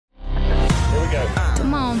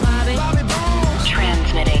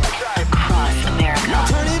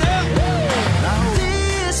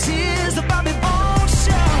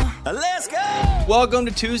Welcome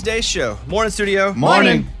to Tuesday's show. Morning, studio.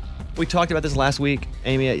 Morning. We talked about this last week.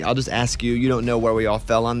 Amy, I'll just ask you. You don't know where we all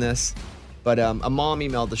fell on this. But a mom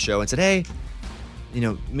emailed the show and said, hey,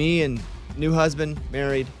 me and new husband,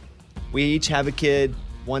 married. We each have a kid.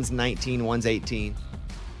 One's 19, one's 18.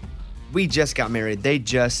 We just got married. They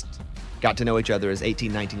just got to know each other as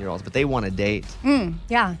 18, 19-year-olds, but they want to date.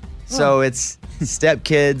 Yeah. So it's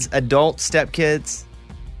stepkids, adult stepkids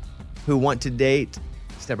who want to date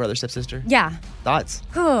stepbrother, stepsister. Yeah. Thoughts?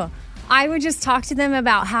 I would just talk to them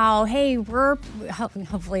about how, hey,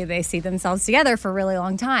 hopefully they see themselves together for a really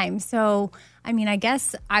long time. So, I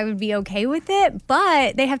guess I would be okay with it,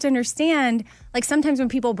 but they have to understand, like sometimes when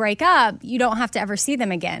people break up, you don't have to ever see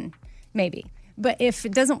them again, maybe. But if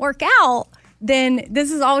it doesn't work out, then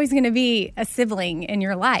this is always going to be a sibling in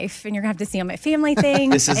your life, and you're going to have to see them at family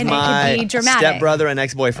things. This is and my it could be dramatic. stepbrother and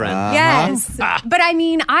ex-boyfriend. Yes. But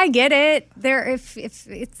I get it. If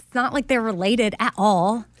it's not like they're related at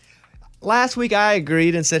all. Last week I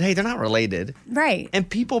agreed and said, hey, they're not related. Right. And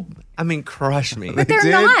people, crush me. But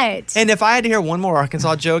they're not. And if I had to hear one more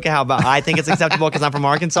Arkansas joke, how about I think it's acceptable because I'm from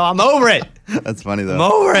Arkansas, I'm over it. That's funny, though. I'm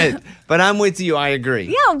over it. But I'm with you. I agree.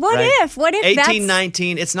 Yeah, what if 18,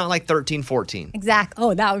 19, it's not like 13, 14. Exactly.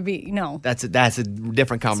 Oh, that would be, no. That's a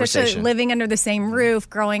different conversation. Especially living under the same roof,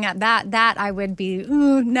 growing up, that I would be,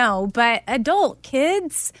 no. But adult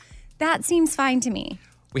kids, that seems fine to me.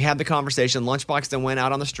 We had the conversation. Lunchbox then went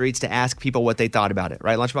out on the streets to ask people what they thought about it.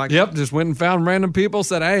 Right, Lunchbox? Yep, just went and found random people,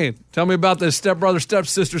 said, hey, tell me about this stepbrother,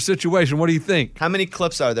 stepsister situation. What do you think? How many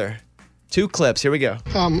clips are there? 2 clips. Here we go.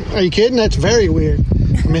 Are you kidding? That's very weird.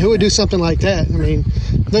 Who would do something like that?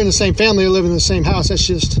 They're in the same family, they're living in the same house. That's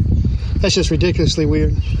just ridiculously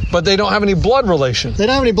weird. But they don't have any blood relation. They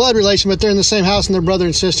don't have any blood relation, but they're in the same house and they're brother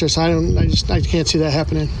and sister. So I can't see that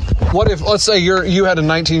happening. What if, let's say you had a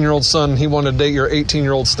 19-year-old son, he wanted to date your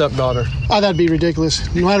 18-year-old stepdaughter? Oh, that'd be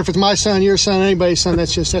ridiculous. No matter if it's my son, your son, anybody's son,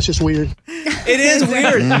 that's just weird. It is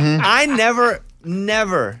weird. I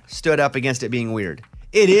never stood up against it being weird.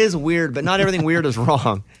 It is weird, but not everything weird is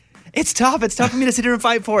wrong. It's tough. It's tough for me to sit here and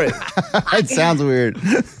fight for it. It sounds weird.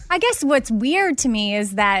 I guess what's weird to me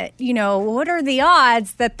is that, what are the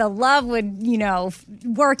odds that the love would,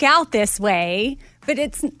 work out this way? But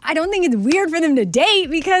I don't think it's weird for them to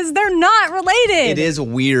date because they're not related. It is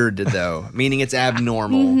weird, though, meaning it's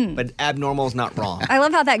abnormal. But abnormal is not wrong. I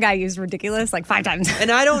love how that guy used ridiculous like 5 times.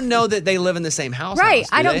 And I don't know that they live in the same house. Right.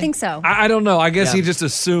 I don't think so. I don't know. I guess he just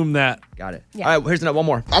assumed that. Got it. Yeah. All right, here's one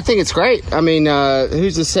more. I think it's great.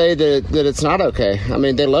 Who's to say that it's not okay?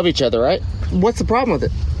 They love each other, right? What's the problem with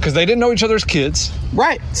it? Because they didn't know each other's kids.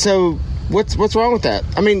 Right. So what's wrong with that?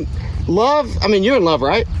 Love, you're in love,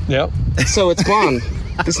 right? Yep. So it's fun.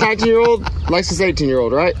 This 19-year-old likes this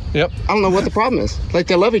 18-year-old, right? Yep. I don't know what the problem is. Like,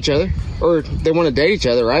 they love each other, or they want to date each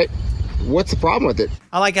other, right? What's the problem with it?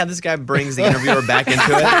 I like how this guy brings the interviewer back into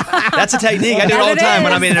it. That's a technique. I do it all the time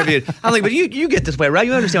when I'm being interviewed. I'm like, but you get this way, right?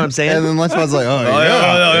 You understand what I'm saying? And then Lunchbox's like,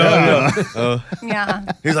 Yeah.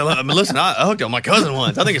 He's like, listen, I hooked up my cousin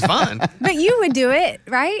once. I think it's fine. But you would do it,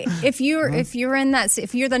 right? If you're the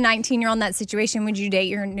 19-year-old in that situation, would you date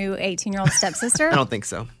your new 18-year-old stepsister? I don't think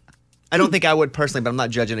so. I don't think I would personally, but I'm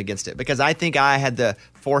not judging against it because I think I had the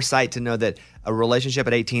foresight to know that a relationship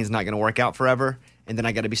at 18 is not going to work out forever, and then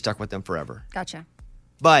I got to be stuck with them forever. Gotcha.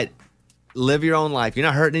 But live your own life. You're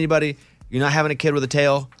not hurting anybody. You're not having a kid with a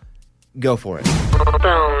tail. Go for it.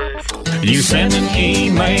 You send an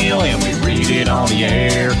email and we read it on the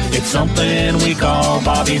air. It's something we call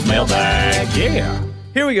Bobby's mailbag. Yeah.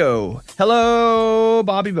 Here we go. Hello,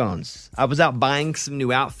 Bobby Bones. I was out buying some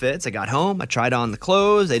new outfits. I got home. I tried on the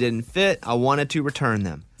clothes. They didn't fit. I wanted to return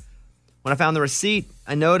them. When I found the receipt,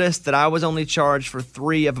 I noticed that I was only charged for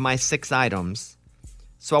 3 of my 6 items.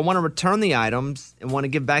 So I want to return the items and want to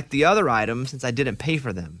give back the other items since I didn't pay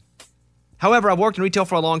for them. However, I've worked in retail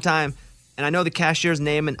for a long time, and I know the cashier's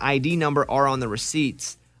name and ID number are on the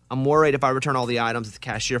receipts. I'm worried if I return all the items, the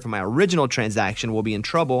cashier from my original transaction will be in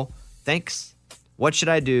trouble. Thanks. What should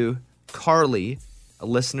I do? Carly, a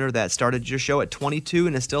listener that started your show at 22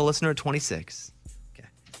 and is still a listener at 26. Okay.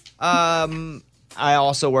 I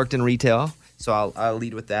also worked in retail, so I'll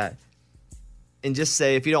lead with that. And just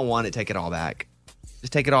say, if you don't want it, take it all back.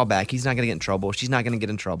 Just take it all back. He's not going to get in trouble. She's not going to get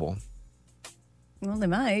in trouble. Well, they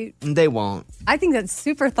might. They won't. I think that's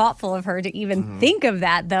super thoughtful of her to even think of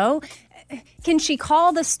that, though. Can she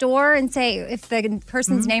call the store and say, if the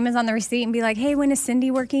person's name is on the receipt, and be like, hey, when is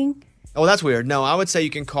Cindy working? Oh, that's weird. No, I would say you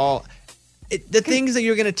can call. The things that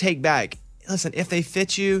you're going to take back, listen, if they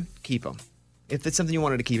fit you, keep them. If it's something you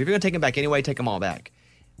wanted to keep. If you're going to take them back anyway, take them all back.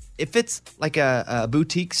 If it's like a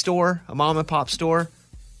boutique store, a mom and pop store,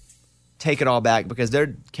 take it all back because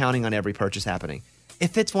they're counting on every purchase happening.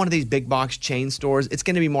 If it's one of these big box chain stores, it's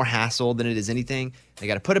going to be more hassle than it is anything. They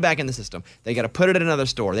got to put it back in the system. They got to put it at another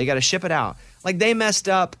store. They got to ship it out. Like, they messed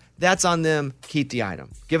up. That's on them. Keep the item.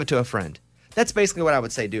 Give it to a friend. That's basically what I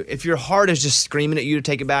would say do. If your heart is just screaming at you to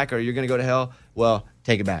take it back or you're going to go to hell, well,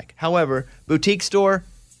 take it back. However, boutique store,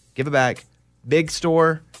 give it back. Big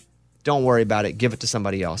store, don't worry about it. Give it to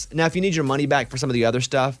somebody else. Now, if you need your money back for some of the other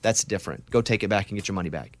stuff, that's different. Go take it back and get your money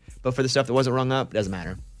back. But for the stuff that wasn't rung up, it doesn't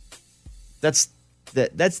matter. That's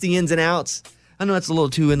the ins and outs. I know that's a little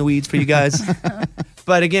too in the weeds for you guys.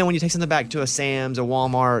 But again, when you take something back to a Sam's, a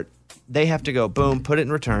Walmart, they have to go, boom, put it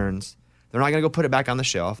in returns. They're not going to go put it back on the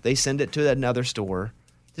shelf. They send it to another store.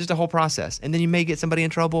 It's just a whole process. And then you may get somebody in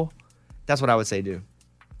trouble. That's what I would say do.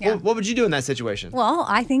 Yeah. What would you do in that situation? Well,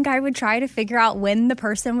 I think I would try to figure out when the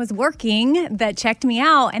person was working that checked me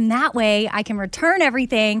out. And that way I can return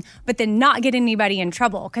everything, but then not get anybody in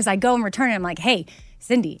trouble. Because I go and return it. I'm like, hey,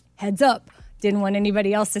 Cindy, heads up. Didn't want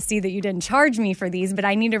anybody else to see that you didn't charge me for these, but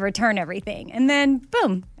I need to return everything. And then,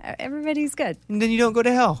 boom, everybody's good. And then you don't go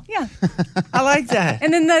to hell. Yeah. I like that.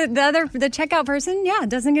 And then the checkout person,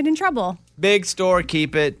 doesn't get in trouble. Big store,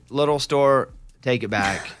 keep it. Little store, take it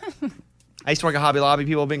back. I used to work at Hobby Lobby.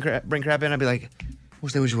 People bring crap in. I'd be like,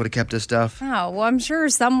 wish they would have kept this stuff. Oh, well, I'm sure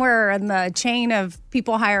somewhere in the chain of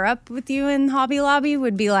people higher up with you in Hobby Lobby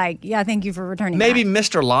would be like, yeah, thank you for returning Maybe back.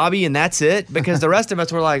 Mr. Lobby, and that's it. Because the rest of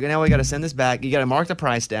us were like, now we got to send this back. You got to mark the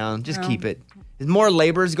price down. Just keep it. There's more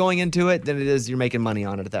labor's going into it than it is you're making money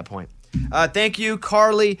on it at that point. Thank you,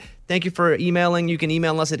 Carly. Thank you for emailing. You can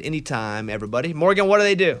email us at any time, everybody. Morgan, what do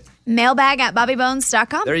they do?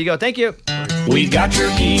 Mailbag@bobbybones.com. There you go. Thank you. We got your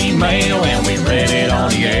email and we read it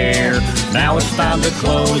on the air. Now it's time to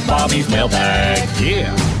close Bobby's mailbag.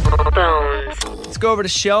 Yeah. Let's go over to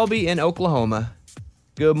Shelby in Oklahoma.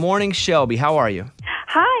 Good morning, Shelby. How are you?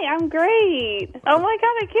 Hi, I'm great. Oh my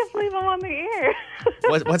God, I can't believe I'm on the air.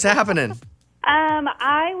 What's happening?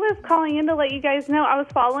 I was calling in to let you guys know I was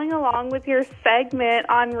following along with your segment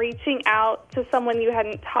on reaching out to someone you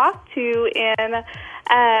hadn't talked to in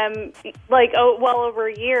well over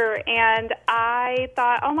a year, and I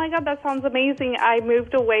thought, oh my God, that sounds amazing. I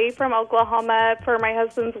moved away from Oklahoma for my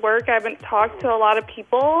husband's work. I haven't talked to a lot of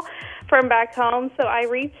people from back home, so I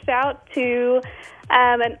reached out to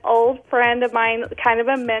an old friend of mine, kind of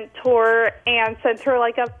a mentor, and sent her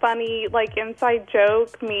like a funny inside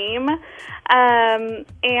joke meme,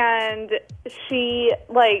 and she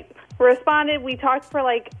responded. We talked for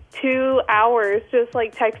 2 hours, just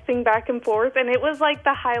texting back and forth, and it was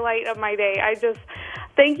the highlight of my day. I just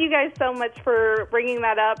thank you guys so much for bringing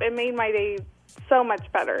that up. It made my day so much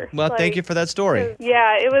better. Well, thank you for that story.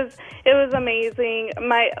 Yeah, it was amazing.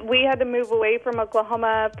 We had to move away from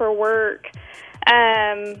Oklahoma for work.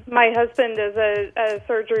 My husband is a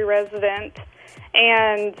surgery resident,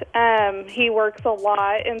 and he works a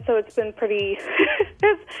lot, and so it's been pretty.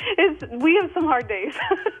 We have some hard days.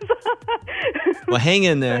 Well, hang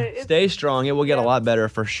in there. Stay strong. It will get a lot better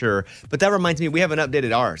for sure. But that reminds me, we haven't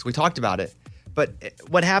updated ours. We talked about it. But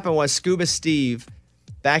what happened was Scuba Steve,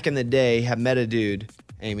 back in the day, had met a dude,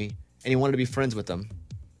 Amy, and he wanted to be friends with him.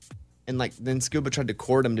 And then Scuba tried to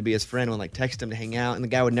court him to be his friend and text him to hang out, and the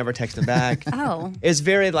guy would never text him back. Oh. It's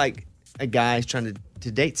very a guy's trying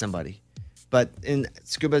to date somebody. But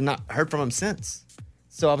Scuba's not heard from him since.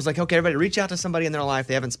 So I was like, okay, everybody reach out to somebody in their life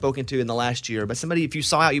they haven't spoken to in the last year. But somebody, if you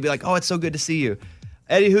saw out, you'd be like, oh, it's so good to see you.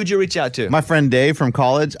 Eddie, who'd you reach out to? My friend Dave from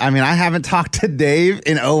college. I mean, I haven't talked to Dave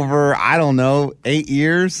in over, 8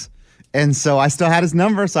 years. And so I still had his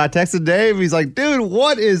number. So I texted Dave. He's like, dude,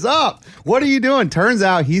 what is up? What are you doing? Turns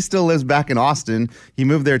out he still lives back in Austin. He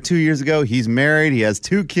moved there 2 years ago. He's married. He has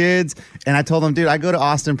 2 kids. And I told him, dude, I go to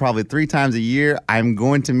Austin probably 3 times a year. I'm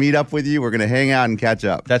going to meet up with you. We're going to hang out and catch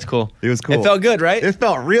up. That's cool. It was cool. It felt good, right? It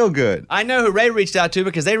felt real good. I know who Ray reached out to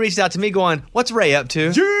because they reached out to me going, what's Ray up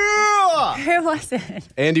to? Yeah! Who was it?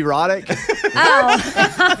 Andy Roddick. Oh.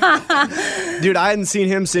 Dude, I hadn't seen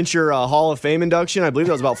him since your Hall of Fame induction. I believe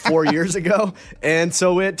that was about 4 years ago. And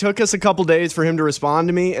so it took us a couple days for him to respond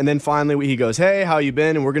to me. And then finally he goes, hey, how you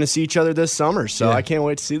been? And we're going to see each other this summer. So Yeah. I can't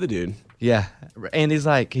wait to see the dude. Yeah. Andy's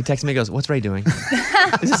he texts me, he goes, what's Ray doing?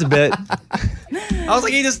 Is this a bit? I was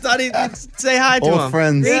like, he just thought he'd say hi to Old him.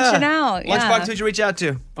 friends. Reaching out, yeah. Lunchbox, who'd you reach out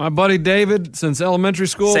to? My buddy David, since elementary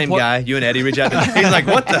school. Same guy. You and Eddie reach out to him. He's like,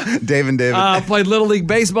 what the? Dave and David. Played Little League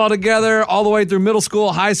Baseball together all the way through middle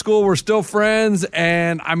school, high school. We're still friends.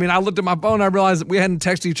 And, I looked at my phone and I realized that we hadn't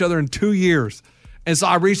texted each other in 2 years. And so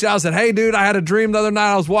I reached out and said, hey, dude, I had a dream the other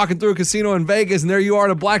night. I was walking through a casino in Vegas, and there you are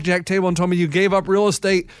at a blackjack table and told me you gave up real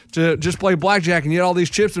estate to just play blackjack, and you had all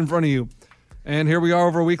these chips in front of you. And here we are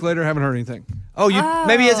over a week later, haven't heard anything. Oh,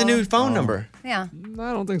 maybe he has a new phone number. Yeah.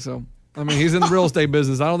 I don't think so. I mean, he's in the real estate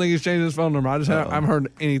business. I don't think he's changed his phone number. I haven't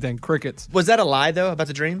heard anything. Crickets. Was that a lie, though, about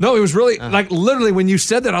the dream? No, it was really, like, literally when you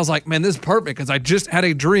said that, I was like, man, this is perfect because I just had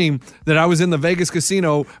a dream that I was in the Vegas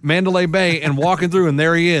casino, Mandalay Bay, and walking through, and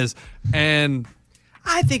there he is. And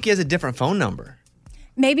I think he has a different phone number.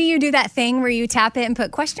 Maybe you do that thing where you tap it and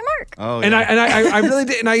put question mark. Oh, and yeah. I really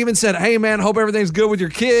did. And I even said, hey, man, hope everything's good with your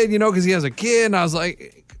kid, because he has a kid. And I was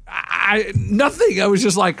like, nothing. I was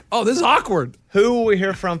just like, oh, this is awkward. Who will we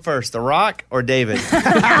hear from first, The Rock or David? Hopefully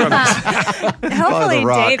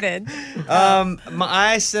David.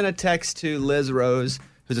 I sent a text to Liz Rose,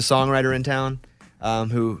 who's a songwriter in town,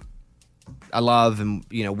 who I love, and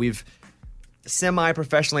we've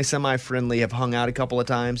semi-professionally, semi-friendly have hung out a couple of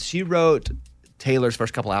times. She wrote Taylor's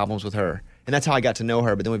first couple albums with her, and that's how I got to know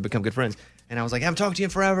her, but then we've become good friends. And I was like, I haven't talked to you in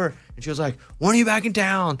forever. And she was like, when are you back in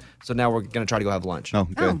town? So now we're going to try to go have lunch. Oh,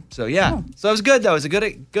 good. So, yeah. So it was good, though. It was a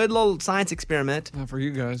good little science experiment. Not for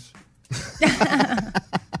you guys.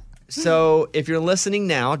 So if you're listening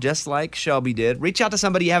now, just like Shelby did, reach out to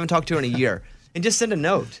somebody you haven't talked to in a year and just send a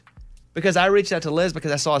note. Because I reached out to Liz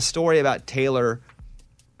because I saw a story about Taylor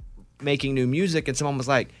making new music, and someone was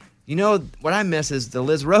like, what I miss is the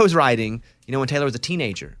Liz Rose writing, when Taylor was a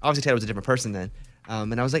teenager. Obviously, Taylor was a different person then.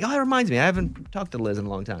 And I was like, oh, that reminds me. I haven't talked to Liz in a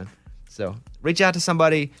long time. So reach out to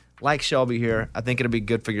somebody like Shelby here. I think it'll be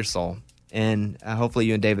good for your soul. And hopefully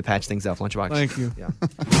you and David patch things up. Lunchbox. Thank you. Yeah.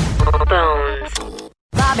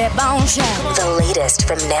 Bobby Bones Show. The latest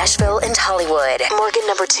from Nashville and Hollywood. Morgan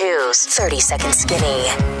number 2's 30-Second Skinny.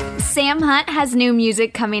 Sam Hunt has new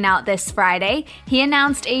music coming out this Friday. He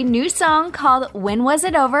announced a new song called When Was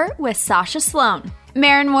It Over with Sasha Sloan.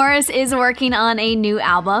 Maren Morris is working on a new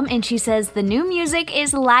album, and she says the new music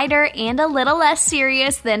is lighter and a little less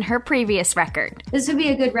serious than her previous record. This would be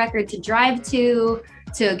a good record to drive to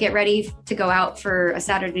get ready to go out for a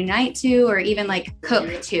Saturday night to, or even like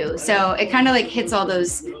cook to. So it kind of like hits all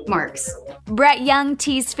those marks. Brett Young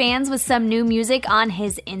teased fans with some new music on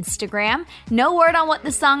his Instagram. No word on what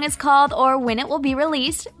the song is called or when it will be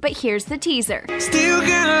released, but here's the teaser. Still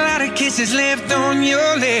got a lot of kisses left on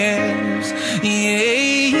your lips,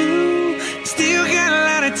 yeah. Still got a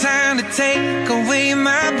lot of time to take away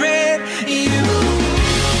my breath, still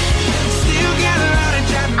got a lot of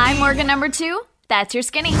time. I'm Morgan number 2. That's your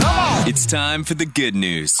skinny. It's time for the good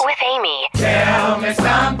news. With Amy. Tell me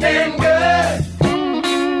something good.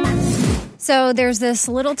 So there's this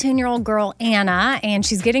little 10-year-old girl, Anna, and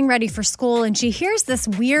she's getting ready for school, and she hears this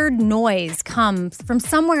weird noise come from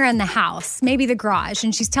somewhere in the house, maybe the garage,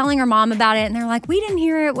 and she's telling her mom about it, and they're like, we didn't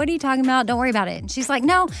hear it. What are you talking about? Don't worry about it. And she's like,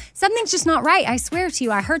 no, something's just not right. I swear to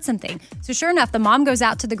you, I heard something. So sure enough, the mom goes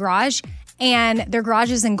out to the garage, and their garage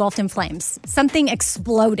is engulfed in flames. Something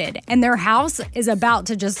exploded, and their house is about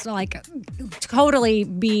to just like totally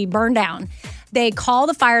be burned down. They call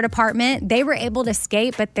the fire department. They were able to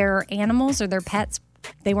escape, but their animals or their pets,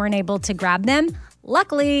 they weren't able to grab them.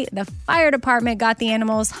 Luckily, the fire department got the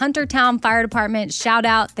animals. Huntertown Fire Department, shout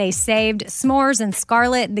out. They saved S'mores and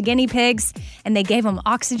Scarlet, the guinea pigs, and they gave them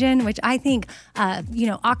oxygen, which I think,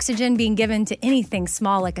 oxygen being given to anything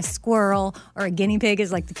small like a squirrel or a guinea pig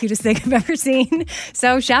is like the cutest thing I've ever seen.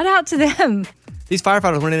 So shout out to them. These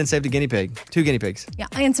firefighters went in and saved a guinea pig. 2 guinea pigs. Yeah,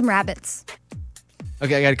 and some rabbits.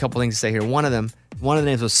 Okay, I got a couple things to say here. One of the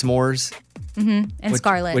names was S'mores. Mm-hmm. And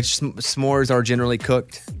Scarlet. Which s'mores are generally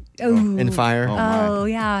cooked in fire. Oh,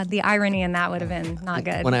 yeah. The irony in that would have been not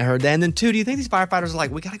good. When I heard that. And then 2, do you think these firefighters are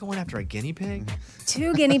like, we got to go in after a guinea pig?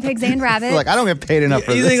 2 guinea pigs and rabbits. Like, I don't get paid enough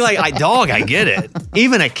for you this. You think like, dog, I get it.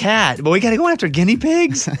 Even a cat. But we got to go in after guinea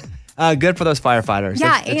pigs? Good for those firefighters.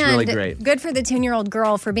 Yeah, that's really great. Good for the 10-year-old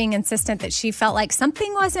girl for being insistent that she felt like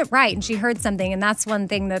something wasn't right and she heard something. And that's one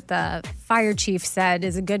thing that the fire chief said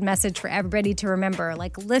is a good message for everybody to remember.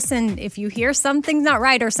 Like, listen, if you hear something's not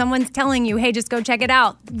right or someone's telling you, hey, just go check it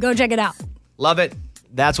out, go check it out. Love it.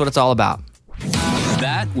 That's what it's all about.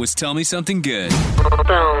 That was Tell Me Something Good.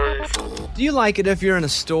 Do you like it if you're in a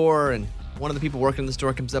store and one of the people working in the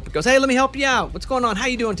store comes up and goes, hey, let me help you out. What's going on? How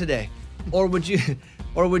you doing today? Or would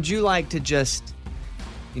you like to just,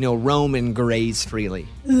 roam and graze freely?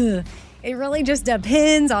 Ugh. It really just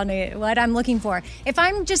depends on what I'm looking for. If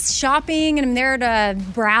I'm just shopping and I'm there to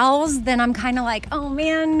browse, then I'm kind of like, oh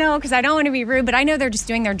man, no, because I don't want to be rude, but I know they're just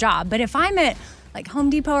doing their job. But if I'm at like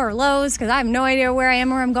Home Depot or Lowe's, because I have no idea where I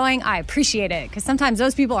am, where I'm going, I appreciate it because sometimes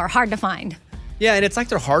those people are hard to find. Yeah, and it's like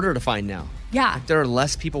they're harder to find now. Yeah. Like there are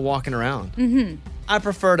less people walking around. Mm-hmm. I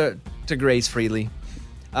prefer to graze freely.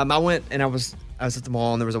 I went and I was at the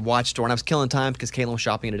mall and there was a watch store and I was killing time because Caitlin was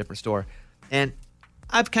shopping at a different store. And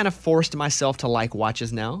I've kind of forced myself to like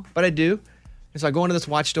watches now, but I do. And so I go into this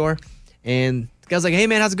watch store, and the guy's like, hey,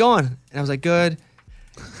 man, how's it going? And I was like, good.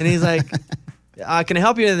 And he's like, can I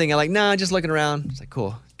help you with anything? I'm like, nah, just looking around. He's like,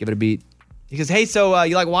 cool, give it a beat. He goes, hey, so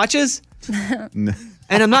you like watches? And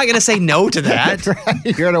I'm not going to say no to that.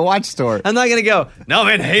 You're at a watch store. I'm not going to go, no,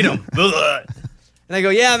 man, hate them. And I go,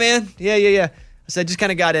 yeah, man. Yeah. I said, just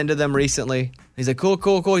kind of got into them recently. He's like, cool.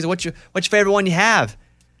 He's like, what's your favorite one you have?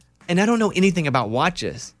 And I don't know anything about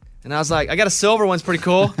watches. And I was like, I got a silver one's pretty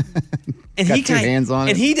cool. And Got two hands on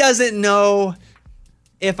it. And he doesn't know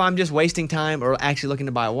if I'm just wasting time or actually looking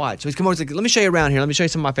to buy a watch. So he's come over and like, let me show you around here. Let me show you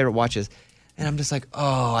some of my favorite watches. And I'm just like,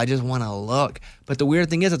 oh, I just want to look. But the weird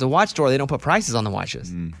thing is at the watch store, they don't put prices on the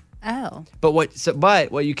watches. Oh. But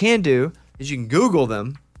what you can do is you can Google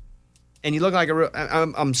them, and you look like a real.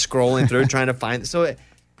 I'm scrolling through trying to find. So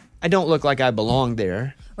I don't look like I belong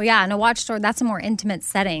there. Well, yeah, in a watch store, that's a more intimate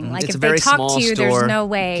setting. Like It's if a very they talk small to you, store. there's no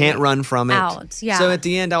way Can't run from it. out. Yeah. So at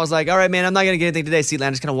the end, I was like, all right, man, I'm not going to get anything today, Seatland. I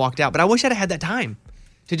just kind of walked out. But I wish I'd had that time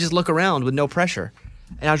to just look around with no pressure.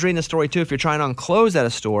 And I was reading a story, too. If you're trying on clothes at a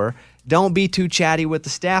store, don't be too chatty with the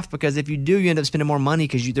staff, because if you do, you end up spending more money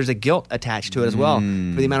because there's a guilt attached to it as well for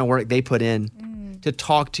the amount of work they put in to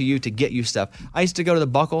talk to you, to get you stuff. I used to go to the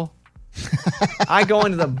Buckle. I go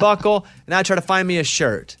into the Buckle, and I try to find me a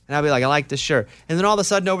shirt. And I'd be like, I like this shirt. And then all of a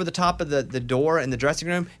sudden, over the top of the door in the dressing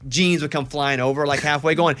room, jeans would come flying over like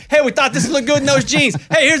halfway going, hey, we thought this would look good in those jeans.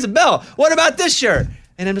 Hey, here's a bell. What about this shirt?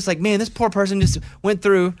 And I'm just like, man, this poor person just went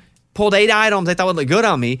through, pulled 8 items they thought would look good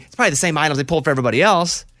on me. It's probably the same items they pulled for everybody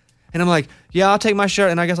else. And I'm like, yeah, I'll take my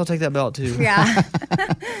shirt, and I guess I'll take that belt too. Yeah.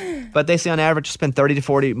 But they say on average you spend $30 to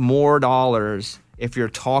 $40 more dollars if you're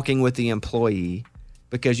talking with the employee,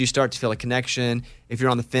 because you start to feel a connection. If you're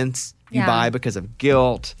on the fence, you Yeah. buy because of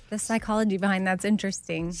guilt. The psychology behind that's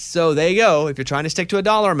interesting. So there you go. If you're trying to stick to a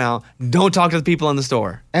dollar amount, don't talk to the people in the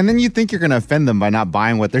store. And then you think you're going to offend them by not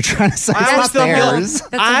buying what they're trying to say. I always It's not feel theirs.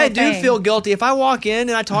 guilty. I do feel guilty. If I walk in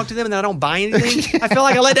and I talk to them and then I don't buy anything, I feel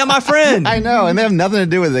like I let down my friend. I know, and they have nothing to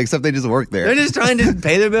do with it except they just work there. They're just trying to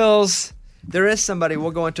pay their bills. There is somebody,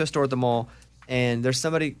 we'll go into a store at the mall, and there's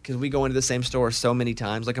somebody, because we go into the same store so many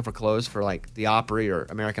times looking for clothes for like the Opry or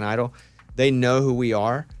American Idol. They know who we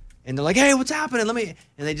are, and they're like, hey, what's happening?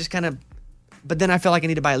 And they just kind of, but then I feel like I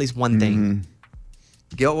need to buy at least one thing.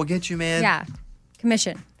 Guilt will get you, man. Yeah.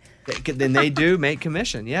 Commission. Then they do make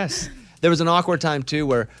commission, yes. There was an awkward time, too,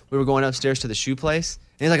 where we were going upstairs to the shoe place.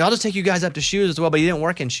 And he's like, I'll just take you guys up to shoes as well, but he didn't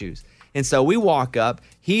work in shoes. And so we walk up.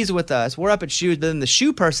 He's with us. We're up at shoes, but then the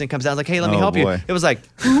shoe person comes out. Like, hey, let me help you. It was like,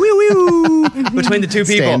 woo-woo, between the two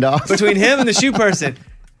people. Standoff. Between him and the shoe person.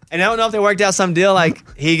 And I don't know if they worked out some deal, like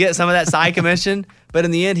he gets some of that side commission. But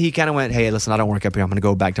in the end, he kind of went, hey, listen, I don't work up here. I'm going to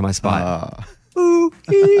go back to my spot.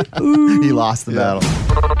 He lost the battle.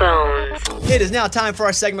 It is now time for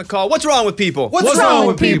our segment called What's Wrong with People? What's wrong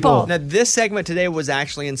with people? Now, this segment today was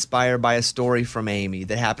actually inspired by a story from Amy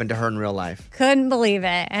that happened to her in real life. Couldn't believe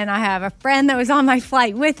it. And I have a friend that was on my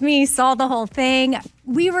flight with me, saw the whole thing.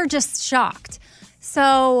 We were just shocked.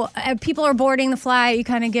 So people are boarding the flight. You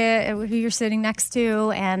kind of get who you're sitting next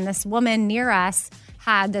to. And this woman near us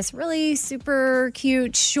had this really super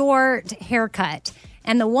cute, short haircut.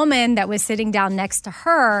 And the woman that was sitting down next to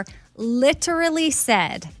her literally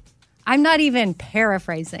said, I'm not even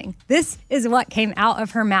paraphrasing. This is what came out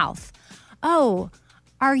of her mouth. Oh,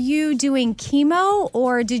 are you doing chemo,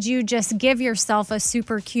 or did you just give yourself a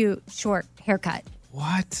super cute short haircut?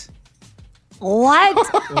 What?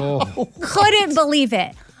 Couldn't believe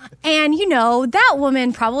it. And, you know, that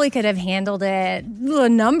woman probably could have handled it a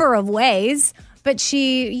number of ways, but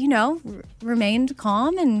she, you know, remained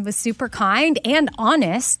calm and was super kind and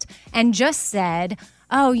honest and just said,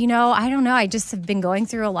 oh, you know, I don't know. I just have been going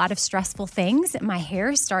through a lot of stressful things. My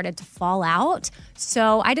hair started to fall out.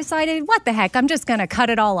 So I decided, what the heck? I'm just going to cut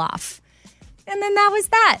it all off. And then that was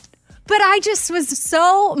that. But I just was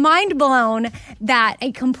so mind blown that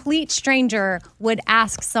a complete stranger would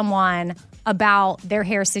ask someone about their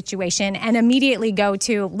hair situation and immediately go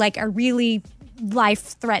to like a really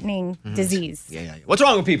life-threatening disease. Yeah. What's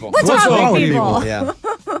wrong with people? What's wrong with people? Yeah.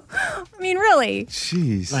 I mean, really?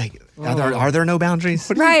 Jeez. Like, are there no boundaries?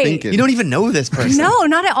 What are you thinking? You don't even know this person. No,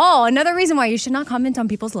 not at all. Another reason why you should not comment on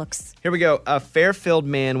people's looks. Here we go. A Fairfield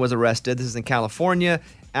man was arrested. This is in California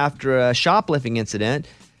after a shoplifting incident.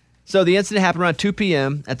 So the incident happened around 2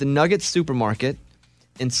 p.m. at the Nuggets supermarket.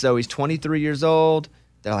 And so he's 23 years old.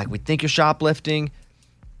 They're like, we think you're shoplifting.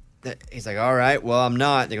 He's like, all right, well, I'm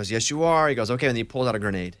not. He goes, yes, you are. He goes, okay. And then he pulls out a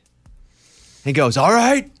grenade. He goes, all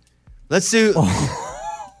right, let's do.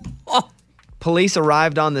 Police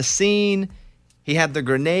arrived on the scene. He had the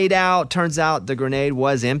grenade out. Turns out the grenade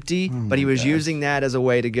was empty, but he was using that as a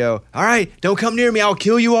way to go, all right, don't come near me. I'll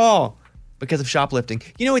kill you all. because of shoplifting.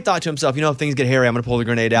 You know, he thought to himself, if things get hairy, I'm going to pull the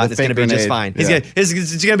grenade out and it's fake going to be just grenade. fine. Yeah. It's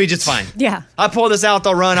going to be just fine. Yeah. I pull this out,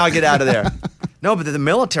 they'll run, I'll get out of there. No, but the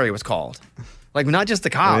military was called. Like, not just the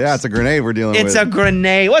cops. Yeah, it's a grenade we're dealing with. It's a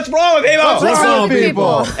grenade. What's wrong with people? What's wrong with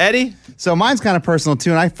people? Eddie? So mine's kind of personal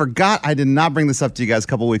too, and I forgot I did not bring this up to you guys a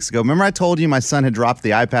couple weeks ago. Remember I told you my son had dropped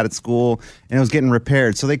the iPad at school and it was getting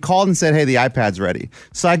repaired. So they called and said, hey, the iPad's ready.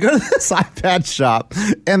 So I go to this iPad shop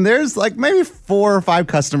and there's like maybe 4 or 5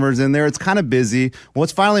 customers in there. It's kind of busy. Well,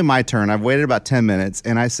 it's finally my turn. I've waited about 10 minutes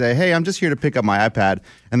and I say, hey, I'm just here to pick up my iPad.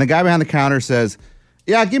 And the guy behind the counter says,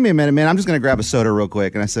 yeah, give me a minute, man. I'm just going to grab a soda real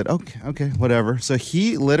quick. And I said, okay, whatever. So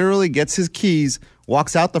he literally gets his keys,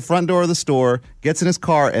 walks out the front door of the store, gets in his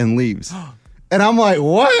car, and leaves. And I'm like,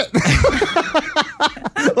 what?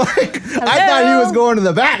 I thought he was going to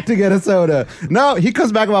the back to get a soda. No, he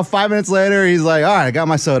comes back about 5 minutes later. He's like, all right, I got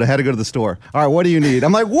my soda. Had to go to the store. All right, what do you need?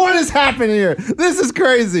 I'm like, what is happening here? This is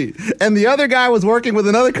crazy. And the other guy was working with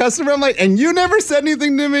another customer. I'm like, and you never said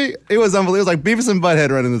anything to me? It was unbelievable. It was like Beavis and Butthead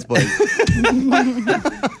running this place.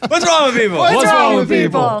 What's wrong with people? What's wrong with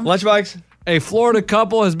people? Lunchbox? A Florida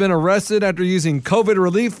couple has been arrested after using COVID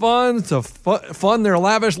relief funds to fund their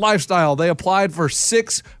lavish lifestyle. They applied for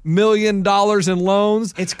 $6 million in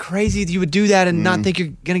loans. It's crazy that you would do that and not think you're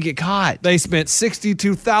going to get caught. They spent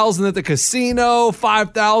 $62,000 at the casino,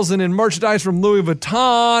 $5,000 in merchandise from Louis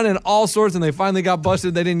Vuitton, and all sorts, and they finally got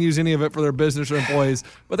busted. They didn't use any of it for their business or employees,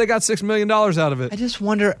 but they got $6 million out of it. I just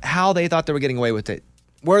wonder how they thought they were getting away with it.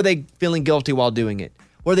 Were they feeling guilty while doing it?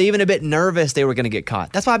 Were they even a bit nervous they were going to get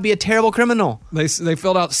caught? That's why I'd be a terrible criminal. They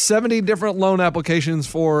filled out 70 different loan applications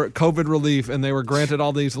for COVID relief, and they were granted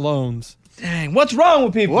all these loans. Dang, what's wrong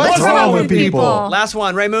with people? What's wrong with people? Last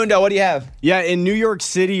one, Raymundo, what do you have? Yeah, in New York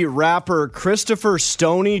City, rapper Christopher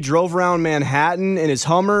Stoney drove around Manhattan in his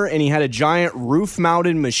Hummer, and he had a giant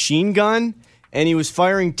roof-mounted machine gun, and he was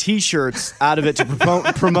firing T-shirts out of it to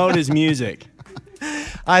promote his music.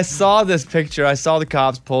 I saw this picture. I saw the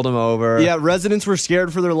cops pulled him over. Yeah, residents were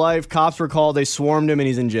scared for their life. Cops were called. They swarmed him, and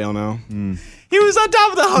he's in jail now. He was on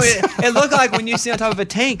top of the... It looked like when you see on top of a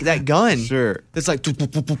tank, that gun. Sure. It's like...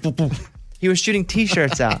 He was shooting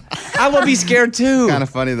T-shirts out. I would be scared, too. Kind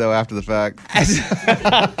of funny, though, after the fact.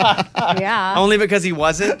 Yeah. Only because he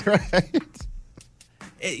wasn't? Right.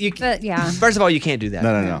 But yeah. First of all, you can't do that.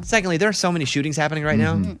 No. Secondly, there are so many shootings happening right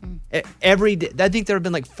now. Every day, I think there have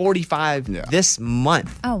been like 45 this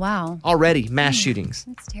month Oh, wow. already, mass shootings.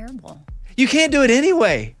 That's terrible. You can't do it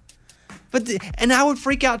anyway. And I would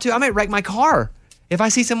freak out too. I might wreck my car if I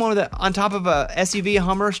see someone on top of a SUV, a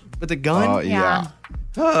Hummer with a gun. Oh, yeah.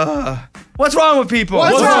 What's wrong with people?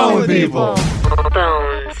 What's wrong with people?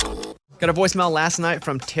 Got a voicemail last night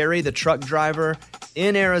from Terry, the truck driver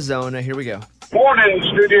in Arizona. Here we go. Morning,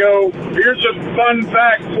 studio. Here's a fun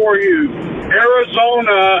fact for you.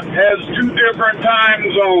 Arizona has 2 different time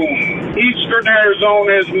zones. Eastern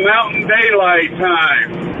Arizona is Mountain Daylight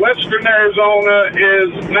Time. Western Arizona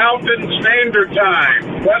is Mountain Standard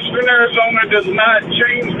Time. Western Arizona does not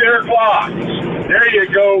change their clocks. There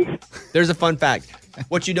you go. There's a fun fact.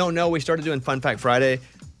 What you don't know, we started doing Fun Fact Friday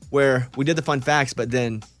where we did the fun facts, but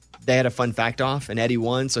then they had a fun fact off and Eddie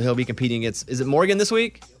won, so he'll be competing against, is it Morgan this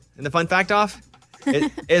week in the Fun Fact off?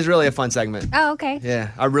 It is really a fun segment. Oh, okay.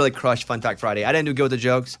 Yeah, I really crushed Fun Fact Friday. I didn't do good with the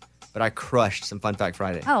jokes, but I crushed some Fun Fact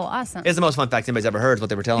Friday. Oh, awesome. It's the most fun fact anybody's ever heard is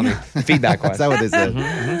what they were telling me. Feedback-wise. Is that what they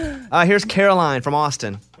said? Here's Caroline from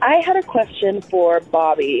Austin. I had a question for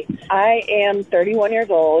Bobby. I am 31 years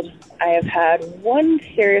old. I have had one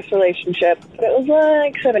serious relationship, but it was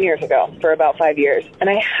like 7 years ago, for about 5 years. And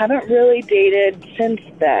I haven't really dated since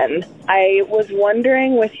then. I was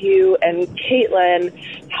wondering with you and Caitlin,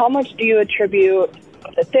 how much do you attribute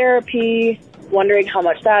the therapy, wondering how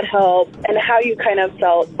much that helped, and how you kind of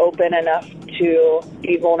felt open enough to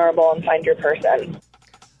be vulnerable and find your person?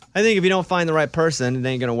 I think if you don't find the right person, it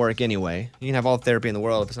ain't going to work anyway. You can have all the therapy in the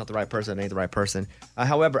world. If it's not the right person, it ain't the right person.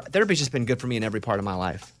 However, therapy's just been good for me in every part of my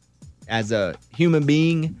life. As a human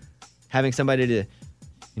being, having somebody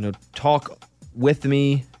to, talk with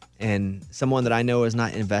me and someone that I know is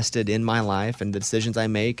not invested in my life and the decisions I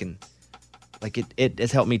make, and like it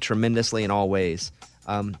has helped me tremendously in all ways.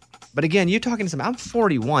 But again, you're talking to somebody. I'm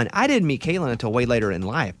 41. I didn't meet Caitlin until way later in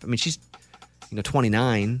life. I mean, she's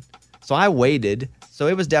 29, so I waited. So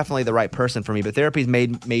it was definitely the right person for me. But therapy's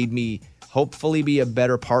made me hopefully be a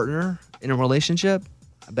better partner in a relationship.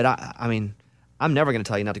 But I mean, I'm never going to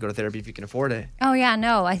tell you not to go to therapy if you can afford it. Oh, yeah,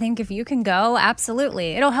 no. I think if you can go,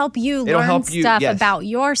 absolutely. It'll help you It'll learn help you, stuff yes. about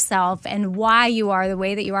yourself and why you are the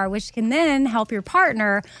way that you are, which can then help your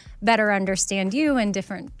partner better understand you and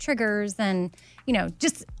different triggers and,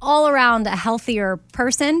 just all around a healthier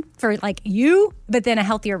person for like you, but then a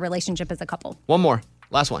healthier relationship as a couple. One more.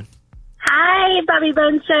 Last one. Hi, Bobby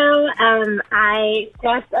Bone Show. I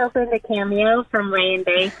just opened a Cameo from Ray and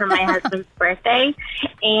Bay for my husband's birthday,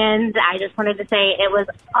 and I just wanted to say it was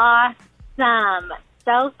awesome.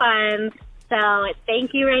 So fun. So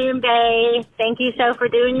thank you, Ray and Bay. Thank you, so for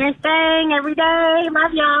doing your thing every day.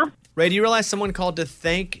 Love y'all. Ray, do you realize someone called to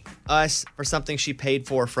thank us for something she paid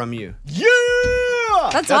for from you? Yeah!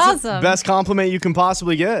 That's awesome. awesome. Best compliment you can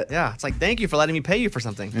possibly get. Yeah, it's like, thank you for letting me pay you for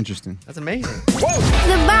something. Interesting. That's amazing.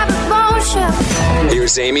 The Bobby Bone Show.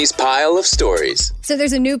 Here's Amy's pile of stories. So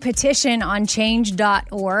there's a new petition on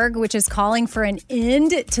change.org, which is calling for an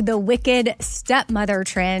end to the wicked stepmother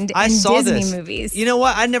trend I in saw Disney this. movies. You know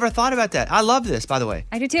what? I never thought about that. I love this, by the way.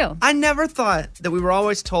 I do too. I never thought that we were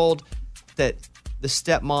always told that the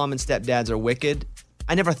stepmom and stepdads are wicked.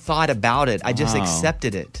 I never thought about it. I just Wow.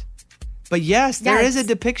 accepted it. But yes, there is a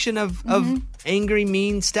depiction of angry,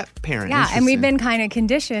 mean step-parents. Yeah, and we've been kind of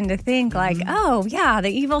conditioned to think like, oh, yeah, the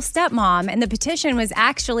evil stepmom. And the petition was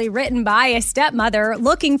actually written by a stepmother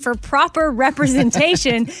looking for proper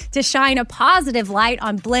representation to shine a positive light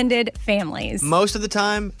on blended families. Most of the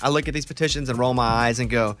time, I look at these petitions and roll my eyes and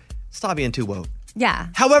go, stop being too woke. Yeah.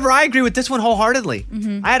 However, I agree with this one wholeheartedly.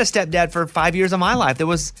 Mhm. I had a stepdad for 5 years of my life that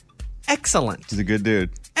was excellent. He's a good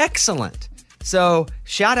dude. Excellent. So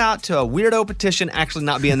shout out to a weirdo petition actually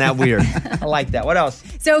not being that weird. I like that. What else?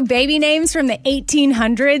 So baby names from the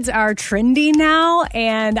 1800s are trendy now,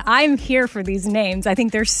 and I'm here for these names. I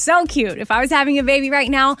think they're so cute. If I was having a baby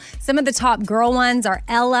right now, some of the top girl ones are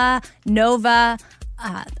Ella, Nova,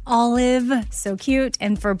 Olive, so cute.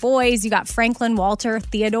 And for boys, you got Franklin, Walter,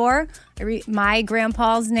 Theodore. My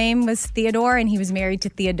grandpa's name was Theodore, and he was married to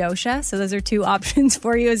Theodosia. So those are two options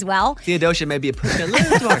for you as well. Theodosia may be a push a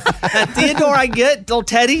little too hard. Theodore, I get. Little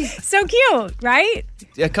Teddy. So cute, right?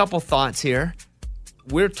 A couple thoughts here.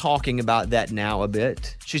 We're talking about that now a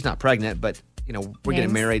bit. She's not pregnant, but we're getting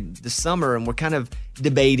Names. married this summer, and we're kind of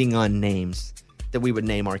debating on names that we would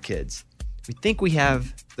name our kids. We think we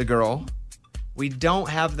have the girl. We don't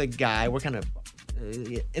have the guy. We're kind of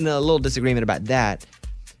in a little disagreement about that.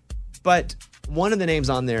 But one of the names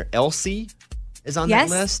on there, Elsie, is on Yes.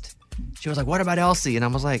 that list. She was like, what about Elsie? And I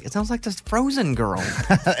was like, it sounds like this Frozen girl.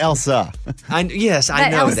 Elsa. Yes, I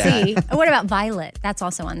know Elsie. that. What about Violet? That's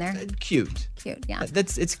also on there. Cute. Cute, yeah.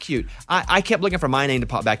 It's cute. I kept looking for my name to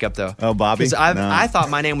pop back up, though. Oh, Bobby? Because I thought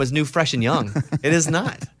my name was new, fresh, and young. It is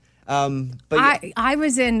not. But I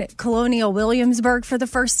was in Colonial Williamsburg for the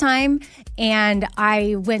first time, and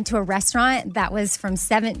I went to a restaurant that was from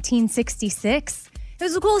 1766. It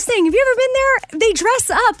was the coolest thing. Have you ever been there? They dress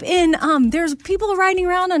up in, there's people riding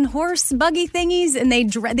around on horse buggy thingies, and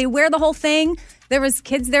they wear the whole thing. There was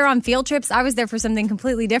kids there on field trips. I was there for something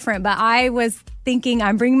completely different, but I was thinking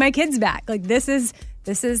I'm bringing my kids back. Like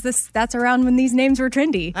that's around when these names were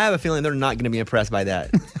trendy. I have a feeling they're not going to be impressed by that.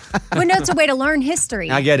 Well, no, it's a way to learn history.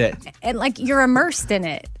 I get it. And like you're immersed in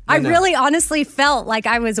it. I know. really honestly felt like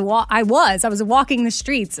I was walking the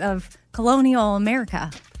streets of colonial America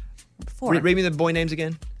before. Read me the boy names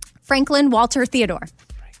again. Franklin, Walter, Theodore.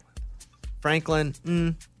 Franklin,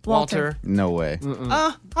 Walter. No way.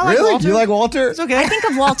 I like Really? Walter. You like Walter? It's okay. I think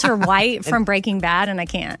of Walter White from Breaking Bad, and I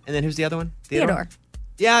can't. And then who's the other one? Theodore.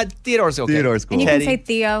 Yeah, Theodore's okay. Theodore's cool. And you Teddy can say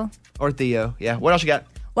Theo. or Theo. Yeah. What else you got?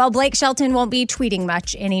 Well, Blake Shelton won't be tweeting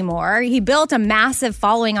much anymore. He built a massive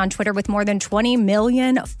following on Twitter with more than 20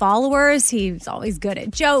 million followers. He's always good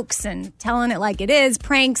at jokes and telling it like it is,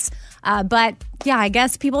 pranks. But yeah, I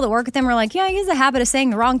guess people that work with him are like, yeah, he has a habit of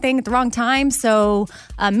saying the wrong thing at the wrong time. So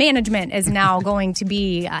management is now going to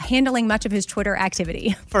be handling much of his Twitter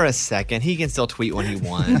activity. For a second, he can still tweet when he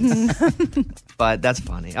wants. But that's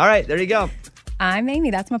funny. All right, there you go. I'm Amy.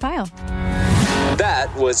 That's my pile.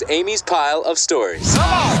 That was Amy's pile of stories.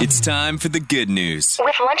 It's time for the good news.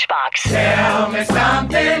 With Lunchbox. Tell me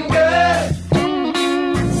something good.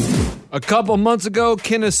 A couple months ago,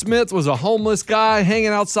 Kenneth Smith was a homeless guy hanging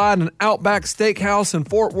outside an Outback Steakhouse in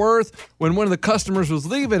Fort Worth when one of the customers was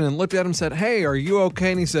leaving and looked at him and said, "Hey, are you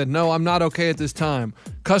okay?" And he said, "No, I'm not okay at this time."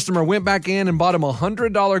 Customer went back in and bought him a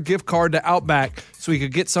 $100 gift card to Outback so he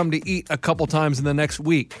could get something to eat a couple times in the next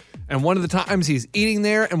week. And one of the times he's eating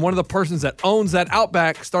there, and one of the persons that owns that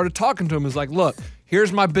Outback started talking to him. Is like, "Look,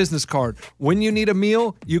 here's my business card. When you need a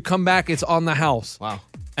meal, you come back. It's on the house." Wow.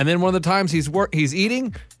 And then one of the times he's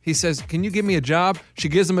eating, he says, "Can you give me a job?" She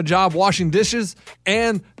gives him a job washing dishes,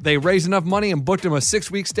 and they raised enough money and booked him a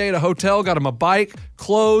 6-week stay at a hotel, got him a bike,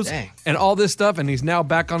 clothes, and all this stuff, and he's now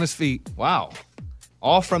back on his feet. Wow.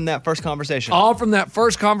 All from that first conversation. All from that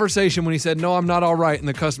first conversation when he said, "No, I'm not all right," and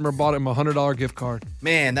the customer bought him a $100 gift card.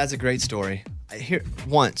 Man, that's a great story.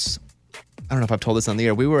 Once, I don't know if I've told this on the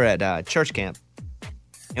air, we were at church camp,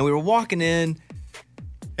 and we were walking in,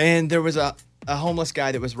 and there was a homeless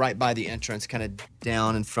guy that was right by the entrance, kind of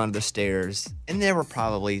down in front of the stairs, and there were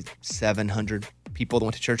probably 700 people that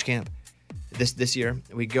went to church camp this year.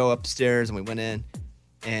 We go upstairs, and we went in,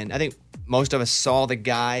 and I think most of us saw the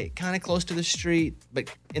guy kind of close to the street, but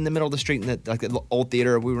in the middle of the street in the old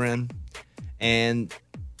theater we were in. And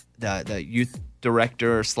the youth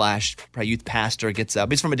director / probably youth pastor gets up.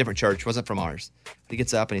 He's from a different church, wasn't from ours. But he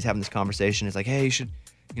gets up and he's having this conversation. He's like, "Hey, you should,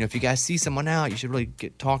 if you guys see someone out, you should really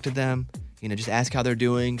talk to them. Just ask how they're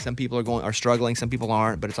doing. Some people are struggling, some people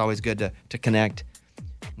aren't, but it's always good to connect."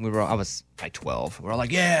 I was like 12. We're all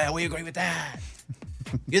like, "Yeah, we agree with that.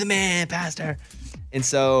 You're the man, pastor." And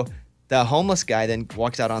so the homeless guy then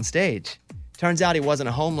walks out on stage. Turns out he wasn't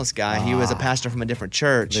a homeless guy. He was a pastor from a different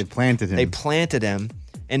church. They planted him.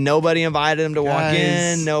 And nobody invited him to walk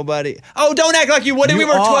in. Nobody. Oh, don't act like you wouldn't. We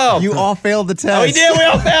were 12. You all failed the test. Oh, he did. We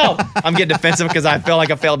all failed. I'm getting defensive because I feel like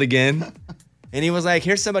I failed again. And he was like,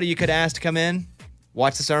 "Here's somebody you could ask to come in,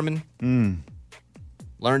 watch the sermon,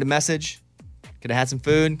 learned a message, could have had some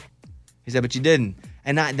food." He said, "But you didn't."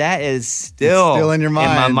 And that is still in your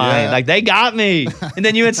mind. In my mind. Yeah. Like, they got me. And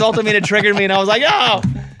then you insulted me and it triggered me. And I was like, "Oh."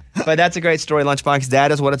 But that's a great story, Lunchbox.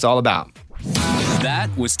 That is what it's all about. That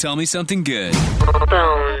was Tell Me Something Good.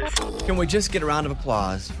 Can we just get a round of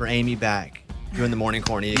applause for Amy back doing the morning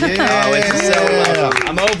corny? Yeah. Oh, it's so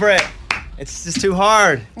I'm over it. It's just too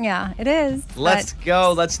hard. Yeah, it is. Let's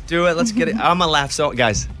go. Let's do it. Let's get it. I'm going to laugh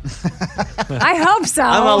guys. I hope so.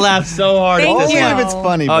 I'm going to laugh so hard. Thank at this you. one. If it's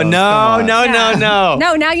funny, Oh, Bo. no.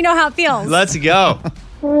 No, now you know how it feels. Let's go.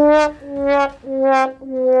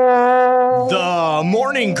 The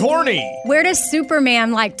morning corny. Where does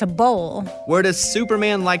Superman like to bowl? Where does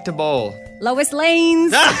Superman like to bowl? Lois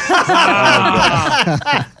Lane's. That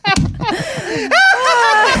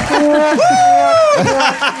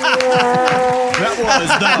was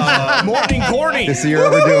the morning corny. This year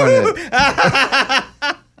overdoing it. That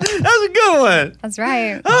was a good one. That's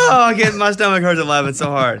right. Oh, my stomach hurts. I'm laughing so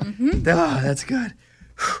hard. Oh, that's good.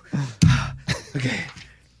 Okay.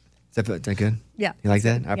 Is that good? Yeah. You like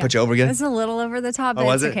that? I Yeah. put you over again? It's a little over the top, but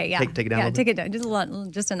was it's it? okay. Yeah. Take it down a Yeah, little take it down.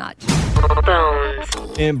 Just a notch.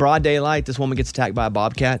 In broad daylight, this woman gets attacked by a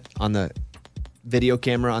bobcat on the video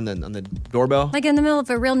camera on the doorbell. Like in the middle of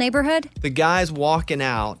a real neighborhood? The guy's walking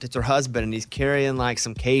out. It's her husband, and he's carrying like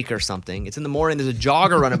some cake or something. It's in the morning. There's a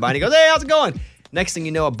jogger running by, and he goes, "Hey, how's it going?" Next thing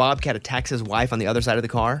you know, a bobcat attacks his wife on the other side of the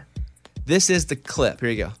car. This is the clip. Here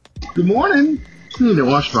you go. Good morning. I need to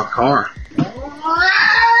wash my car.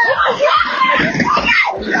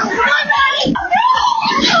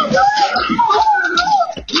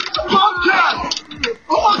 Bobcat!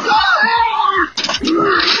 Oh my God!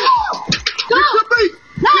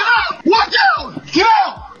 Get out! Watch out! Get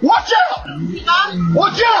out! Watch out!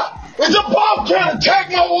 Watch out! It's a bobcat!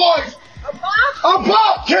 Attack my wife! A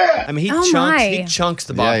bobcat! I mean, Oh, my. he chunks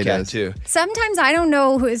the Yeah, he bobcat does. too. Sometimes I don't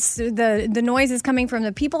know who is the noise is coming from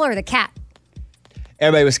the people or the cat.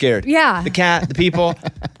 Everybody was scared. Yeah. The cat, the people.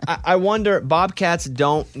 I wonder, bobcats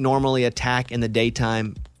don't normally attack in the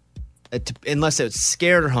daytime unless it's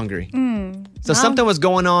scared or hungry. So something was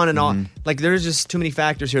going on and all. Like, there's just too many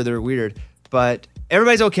factors here that are weird. But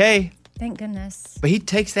everybody's okay. Thank goodness. But he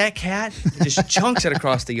takes that cat and just chunks it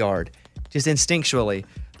across the yard, just instinctually.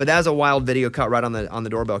 But that was a wild video caught right on the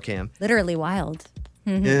doorbell cam. Literally wild.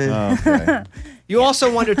 Yeah. Okay. You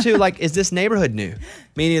also wonder too, like, is this neighborhood new?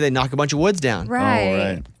 Meaning they knock a bunch of woods down. Right.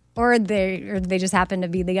 right. Or they just happen to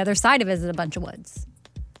be the other side of it is a bunch of woods.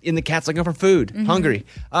 And the cat's looking for food, hungry.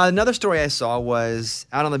 Another story I saw was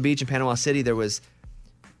out on the beach in Panama City. There was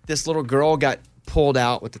this little girl got pulled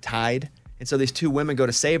out with the tide. And so these two women go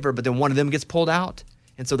to save her, but then one of them gets pulled out.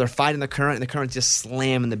 And so they're fighting the current, and the current's just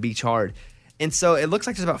slamming the beach hard. And so it looks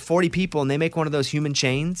like there's about 40 people, and they make one of those human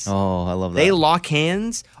chains. Oh, I love that. They lock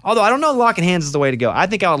hands. Although I don't know if locking hands is the way to go. I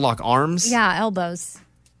think I would lock arms. Yeah, elbows.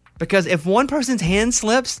 Because if one person's hand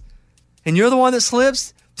slips, and you're the one that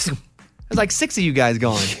slips, there's like 6 of you guys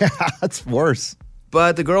gone. Yeah, that's worse.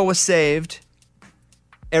 But the girl was saved.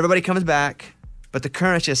 Everybody comes back, but the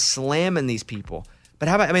current's just slamming these people. But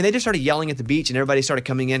how about, I mean, they just started yelling at the beach, and everybody started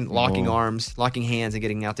coming in, locking arms, locking hands, and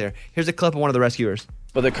getting out there. Here's a clip of one of the rescuers.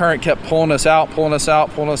 But the current kept pulling us out,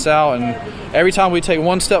 and every time we take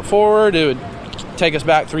one step forward, it would take us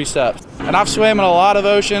back 3 steps. And I've swam in a lot of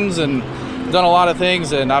oceans and done a lot of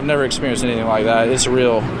things, and I've never experienced anything like that. It's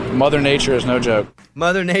real. Mother Nature is no joke.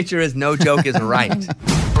 Mother Nature is no joke is right.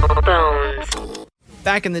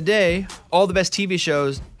 Back in the day, all the best TV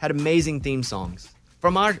shows had amazing theme songs.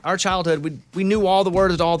 From our childhood, we knew all the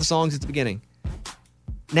words to all the songs at the beginning.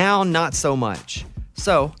 Now, not so much.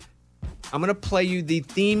 So, I'm going to play you the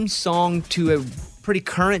theme song to a pretty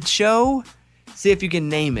current show. See if you can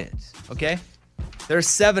name it, okay? There's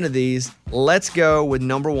 7 of these. Let's go with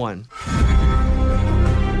number 1.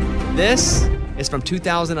 This is from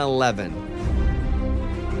 2011.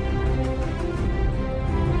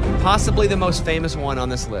 Possibly the most famous one on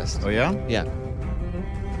this list. Oh, yeah? Yeah.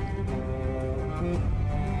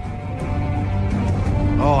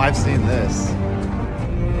 Oh, I've seen this.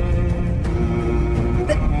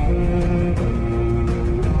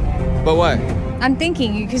 But what? I'm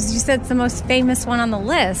thinking because you said it's the most famous one on the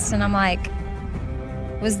list, and I'm like,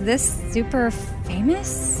 was this super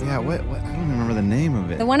famous? Yeah, what? I don't remember the name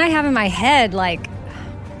of it. The one I have in my head, like,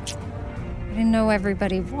 I didn't know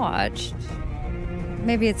everybody watched.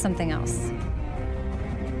 Maybe it's something else.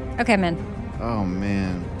 Okay, man. Oh,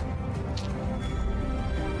 man.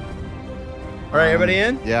 All right, everybody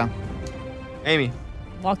in? Yeah. Amy.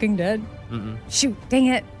 Walking Dead. Mm-mm. Shoot, dang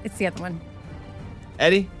it. It's the other one.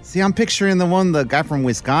 Eddie? See, I'm picturing the guy from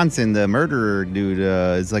Wisconsin, the murderer dude.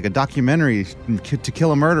 It's like a documentary to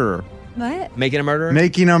kill a murderer. What? Making a murderer?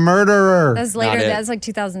 Making a murderer. That was later. That was like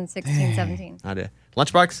 2016, 17. Not it.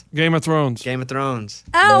 Lunchbox? Game of Thrones. Game of Thrones.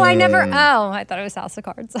 Oh, I never. Oh, I thought it was House of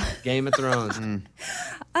Cards. Game of Thrones.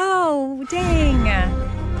 Oh, dang.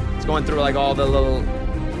 It's going through like all the little...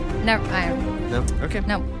 Never. No? Okay.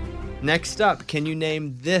 No. Next up, can you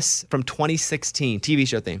name this from 2016? TV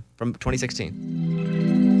show theme from 2016.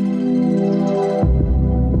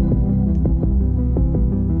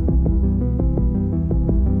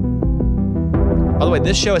 By the way,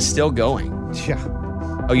 this show is still going.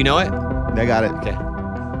 Yeah. Oh, you know it? I got it. Okay.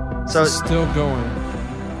 So it's still going.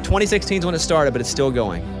 2016 is when it started, but it's still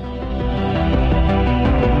going.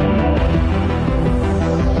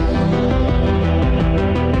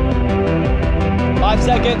 Five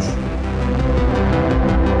seconds.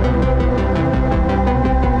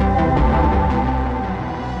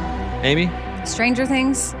 Amy? Stranger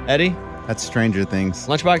Things. Eddie? That's Stranger Things.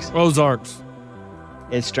 Lunchbox? Ozarks.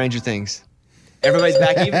 It's Stranger Things. Everybody's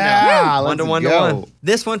back even Yeah, now. let's 1 to go. 1.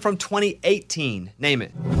 This one from 2018. Name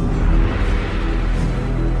it.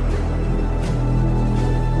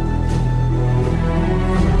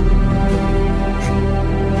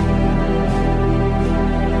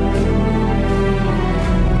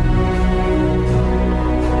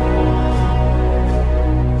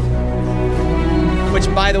 Which,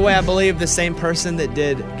 by the way, I believe the same person that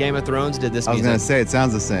did Game of Thrones did this I was music. going to say, it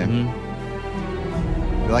sounds the same.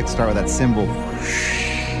 Mm-hmm. We like to start with that symbol.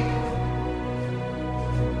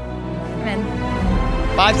 Amen.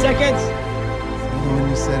 5 seconds. When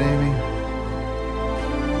you said Amy.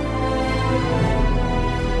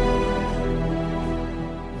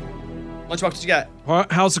 Lunchbox, what you got?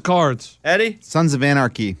 House of Cards. Eddie? Sons of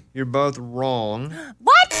Anarchy. You're both wrong.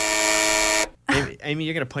 What? Amy,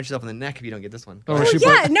 you're going to punch yourself in the neck if you don't get this one. Oh,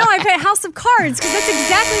 yeah, no, I put House of Cards because that's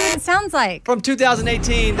exactly what it sounds like. From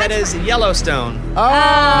 2018, that is Yellowstone.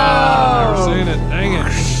 Never seen it. Dang it.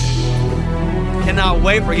 Cannot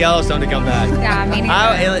wait for Yellowstone to come back. Yeah, me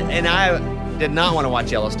neither. I did not want to watch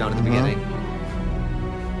Yellowstone at the beginning.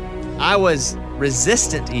 I was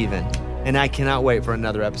resistant even, and I cannot wait for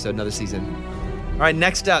another episode, another season. All right,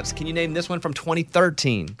 next up, can you name this one from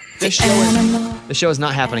 2013? This show is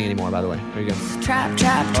not happening anymore, by the way. There you go. Trap,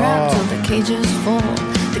 trap, trap till the cages fall.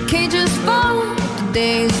 The cages fall, the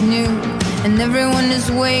day is new. And everyone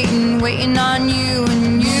is waiting, waiting on you.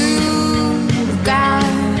 And you've got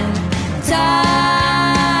time.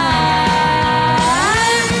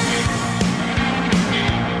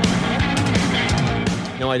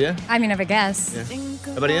 No idea? I mean, I have a guess. Yeah.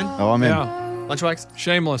 Everybody in? Oh, I'm in. Yeah. Lunchbox?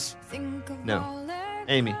 Shameless. No.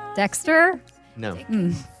 Amy? Dexter? No.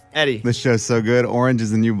 Eddie? This show's so good. Orange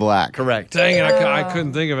is the new black. Correct. Dang it, I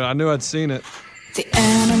couldn't think of it. I knew I'd seen it. The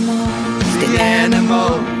animals,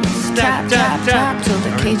 trap, trap, trap till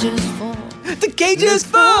the cages fall. The cages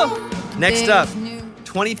fall! Next up,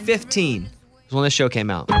 2015 is when this show came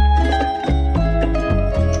out.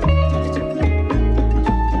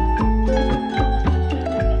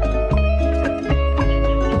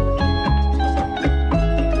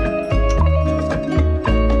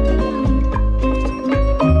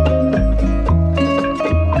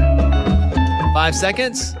 Five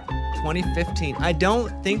seconds. 2015. I don't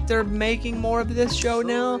think they're making more of this show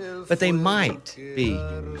now, but they might be.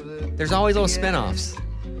 There's always little spinoffs.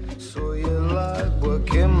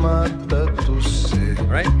 All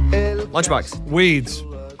right? Lunchbox. Weeds.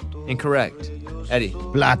 Incorrect. Eddie.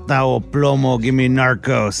 Plata o plomo, give me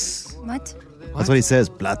Narcos. What? That's what he says,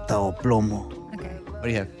 plata o plomo. What do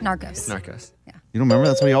you have? Narcos. It's Narcos. You don't remember?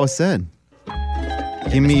 That's what he always said.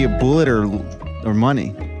 Give me a bullet or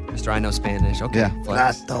money. Mr. I know Spanish. Okay. Yeah.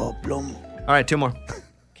 Flex. Plata o plomo. All right, two more.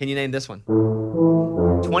 Can you name this one?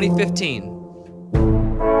 2015.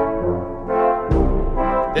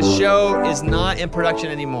 This show is not in production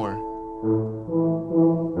anymore.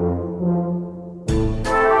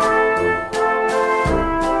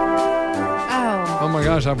 Oh my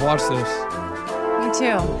gosh, I've watched this. Me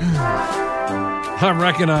too. I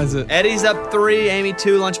recognize it. Eddie's up 3, Amy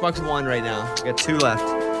 2, Lunchbox 1 right now. We got 2 left.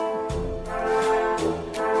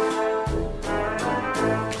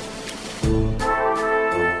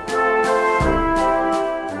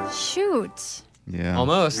 Shoot. Yeah.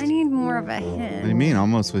 Almost. I need more of a hint. What do you mean?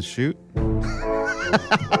 Almost with shoot?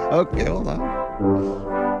 Okay, hold on.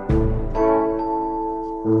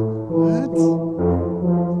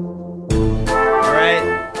 All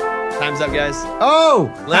right. Time's up, guys.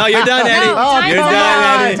 Oh! No, you're done, Eddie. You're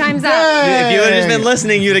done, Eddie. Time's up. If you would have just been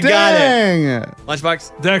listening, you'd have got Dang. it.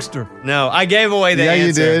 Lunchbox? Dexter. No, I gave away the Yeah,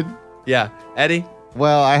 answer. you did. Yeah. Eddie?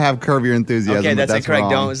 Well, I have Curb Your Enthusiasm. Okay, but that's incorrect.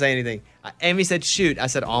 wrong. Don't say anything. Amy said shoot. I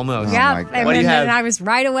said almost. Yeah, my God. and What do you then have? I was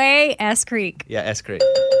right away, S Creek. Yeah, S Creek.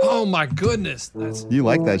 Oh my goodness. You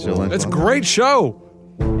like that show, That's a great show.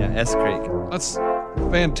 Yeah, S Creek. That's a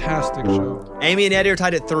fantastic show. Amy and Eddie are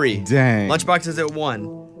tied at 3. Dang. Lunchbox is at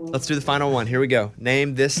 1. Let's do the final one. Here we go.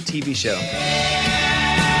 Name this TV show.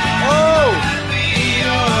 Oh!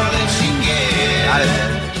 Got it.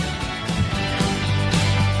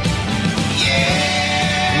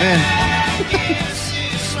 Man.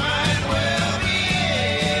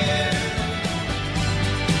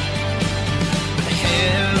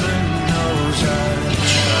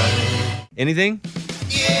 Anything?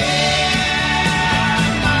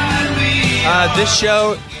 This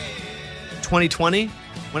show, 2020,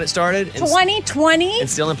 when it started. and 2020?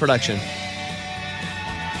 It's still in production.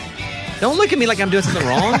 Don't look at me like I'm doing something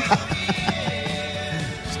wrong.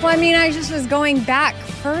 Well, I mean, I just was going back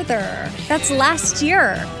further. That's last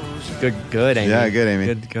year. Good, Amy. Yeah, good, Amy.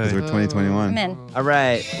 Good. Because we're 2021. I'm in. All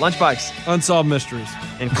right. Lunchbox. Unsolved Mysteries.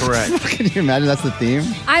 Incorrect. Can you imagine that's the theme?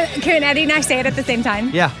 Can Eddie and I say it at the same time?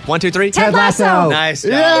 Yeah. 1, 2, 3. Ted Lasso. Nice.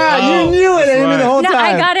 job. Yeah, Oh. you knew it, Amy, the whole No,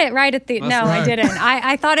 time. I got it right at the. That's no, I right. didn't.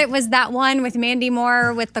 I thought it was that one with Mandy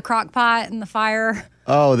Moore with the crock pot and the fire.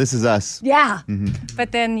 Oh, This Is Us. Yeah. Mm-hmm.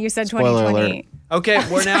 But then you said Spoiler 2020. alert. Okay,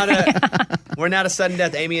 we're now to sudden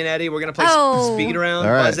death. Amy and Eddie, we're gonna play Oh. speed around.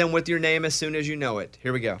 All right. Buzz in with your name as soon as you know it.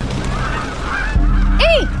 Here we go.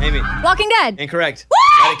 Hey! Amy. Walking Dead. Incorrect. What?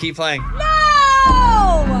 Gotta keep playing.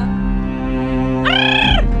 No!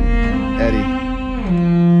 Eddie.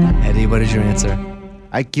 Eddie, what is your answer?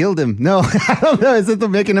 I killed him. No, I don't know. Is it the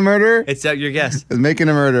Making a Murderer? It's your guess. It's Making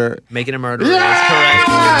a Murderer. Making a Murderer Yeah!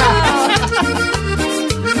 is correct.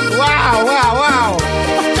 Wow.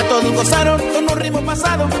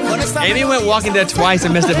 Amy went Walking Dead twice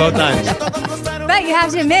and missed it both times. But you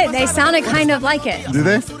have to admit, they sounded kind of like it. Do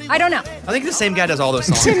they? I don't know. I think the same guy does all those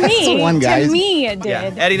songs. To me, one, guys. to me, it did.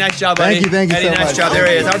 Yeah. Eddie, nice job, buddy. Thank you Eddie, so nice much. job. There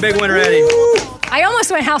he is. Our big winner, Eddie. I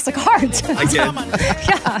almost went House of Cards. I did.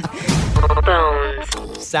 Yeah.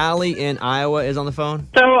 Sally in Iowa is on the phone.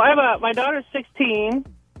 So my daughter's 16,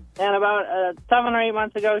 and about 7 or 8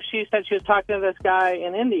 months ago, she said she was talking to this guy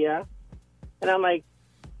in India, and I'm like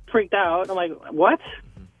freaked out. I'm like, what?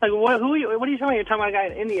 Like, what? What are you talking about? You're talking about a guy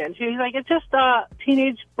in India, and she's like, it's just a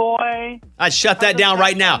teenage boy. I'd shut that down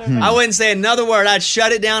right now. I wouldn't say another word. I'd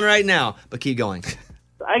shut it down right now. But keep going.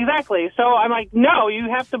 Exactly. So I'm like, no, you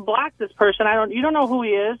have to block this person. You don't know who he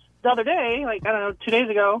is. The other day, like, I don't know, 2 days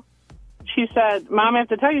ago, she said, Mom, I have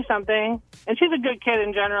to tell you something. And she's a good kid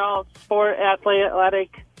in general, sport, athletic,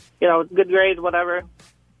 good grades, whatever.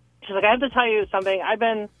 She's like, I have to tell you something. I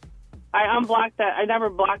unblocked that. I never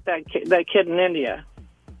blocked that kid in India.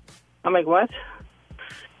 I'm like, what?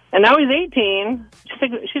 And now he's 18.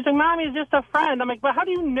 She's like, Mom, he's just a friend. I'm like, but how do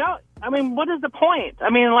you know? I mean, what is the point? I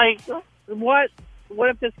mean, like, what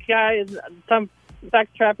if this guy is some sex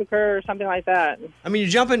trafficker or something like that? I mean, you're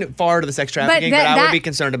jumping far to the sex trafficking, but I would be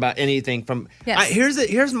concerned about anything from. Yes.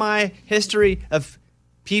 Here's my history of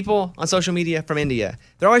people on social media from India.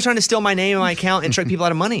 They're always trying to steal my name and my account and trick people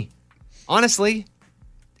out of money. Honestly,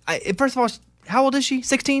 first of all, How old is she?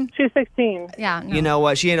 16? She's 16. Yeah. No. You know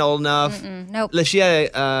what? She ain't old enough. Nope. If she had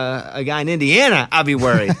a guy in Indiana, I'd be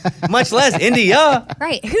worried. Much less India.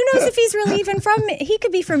 Right. Who knows if he's really even from, he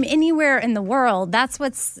could be from anywhere in the world. That's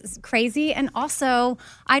what's crazy. And also,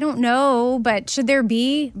 I don't know, but should there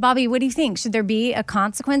be, Bobby, what do you think? Should there be a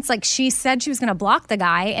consequence? Like she said she was going to block the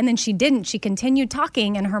guy and then she didn't. She continued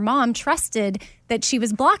talking and her mom trusted that she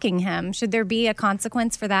was blocking him. Should there be a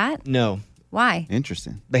consequence for that? No. Why?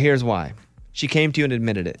 Interesting. But here's why. She came to you and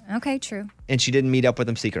admitted it. Okay, true. And she didn't meet up with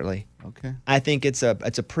him secretly. Okay. I think it's a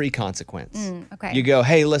pre-consequence. Okay. You go,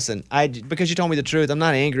 hey, listen, because you told me the truth, I'm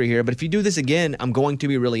not angry here, but if you do this again, I'm going to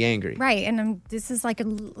be really angry. Right. And this is like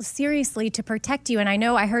seriously to protect you. And I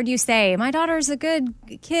know I heard you say, my daughter's a good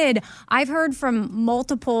kid. I've heard from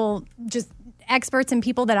multiple just experts and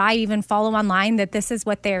people that I even follow online that this is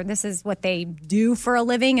what they do for a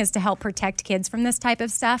living, is to help protect kids from this type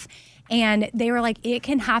of stuff. And they were like, it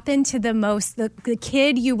can happen to the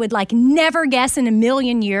kid you would like never guess in a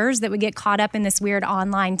million years that would get caught up in this weird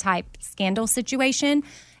online type scandal situation.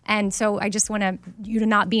 And so I just want you to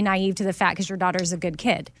not be naive to the fact because your daughter's a good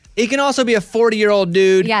kid. It can also be a 40-year-old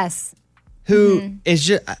dude. Yes. Who is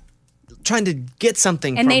just trying to get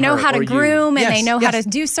something and from they know her how to or groom you. and they know how Yes. to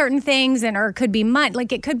do certain things or it could be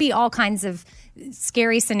like it could be all kinds of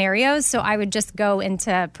scary scenarios. So I would just go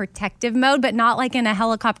into protective mode, but not like in a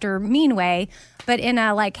helicopter mean way, but in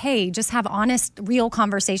a like, hey, just have honest, real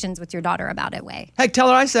conversations with your daughter about it way. Heck, tell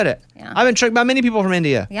her I said it. Yeah. I've been tricked by many people from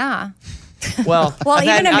India. Yeah. Well,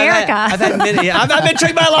 even America. I've been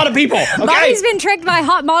tricked by a lot of people. Okay? Bobby's been tricked by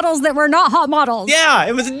hot models that were not hot models. Yeah,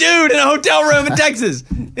 it was a dude in a hotel room in Texas.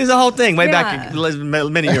 It was a whole thing way back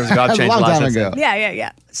many years ago. I've changed long a lot time since ago. then.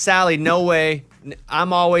 Yeah. Sally, no way.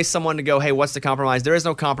 I'm always someone to go, hey, what's the compromise? There is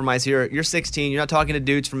no compromise here. You're 16. You're not talking to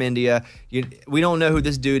dudes from India. We don't know who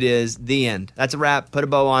this dude is. The end. That's a wrap. Put a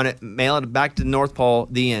bow on it. Mail it back to the North Pole.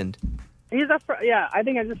 The end. I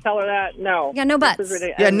think I just tell her that. No. Yeah, no buts. This is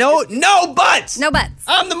ridiculous. Yeah, no buts. No buts.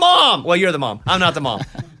 I'm the mom. Well, you're the mom. I'm not the mom.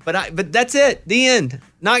 But that's it. The end.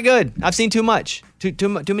 Not good. I've seen too much. Too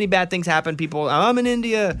many bad things happen. People, I'm in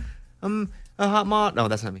India. I'm a hot mom. No,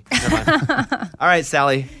 that's not me. Never mind. All right,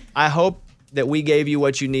 Sally. I hope that we gave you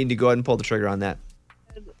what you need to go ahead and pull the trigger on that.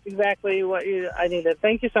 Exactly what I needed.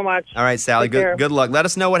 Thank you so much. All right, Sally. Take care. Good luck. Let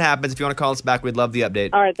us know what happens. If you want to call us back, we'd love the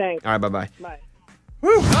update. All right, thanks. All right, bye-bye. Bye.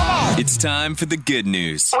 It's time for the good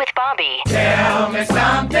news. With Bobby. Tell me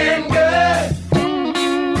something good.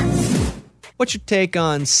 What's your take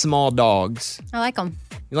on small dogs? I like them.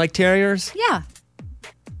 You like terriers? Yeah.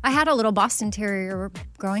 I had a little Boston Terrier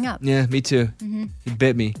growing up. Yeah, me too. Mhm. He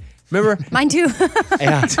bit me. Remember? Mine too.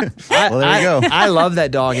 Yeah. Well, there you go. I love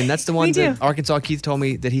that dog, and that's the one Me that too. Arkansas Keith told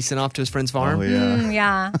me that he sent off to his friend's farm. Oh, yeah.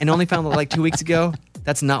 Yeah. And only found like 2 weeks ago.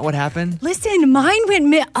 That's not what happened. Listen, mine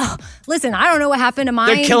went. Listen, I don't know what happened to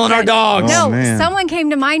mine. They're killing our but- dogs. No, Oh, man. someone came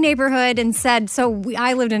to my neighborhood and said.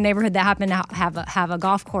 I lived in a neighborhood that happened to have a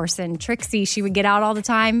golf course, and Trixie, she would get out all the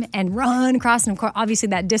time and run across, and of course, obviously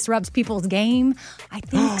that disrupts people's game. I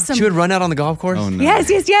think She would run out on the golf course? Oh, no. Yes.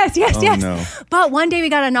 Oh, no. But one day we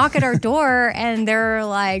got a knock at our door, and they're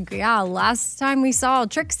like, "Yeah, last time we saw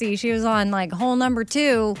Trixie, she was on like hole number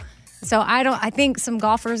 2." So I think some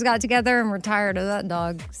golfers got together and were tired of that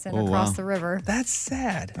dog sitting Oh, across wow. the river That's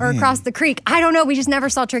sad. or across the creek. I don't know. We just never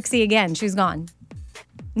saw Trixie again. She was gone.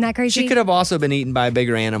 Isn't that crazy? She could have also been eaten by a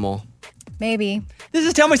bigger animal. Maybe. This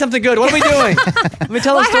is Tell Me Something Good. What are we doing? Let me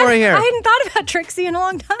tell a story here. I hadn't thought about Trixie in a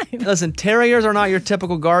long time. Listen, terriers are not your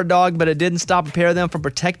typical guard dog, but it didn't stop a pair of them from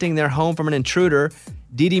protecting their home from an intruder.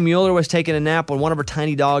 Dee Dee Mueller was taking a nap when one of her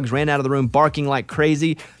tiny dogs ran out of the room barking like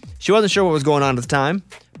crazy. She wasn't sure what was going on at the time,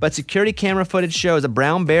 but security camera footage shows a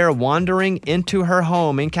brown bear wandering into her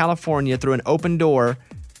home in California through an open door.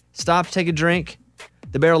 Stops to take a drink.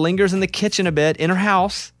 The bear lingers in the kitchen a bit in her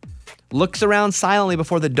house, looks around silently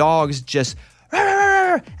before the dogs just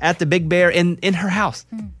at the big bear in her house.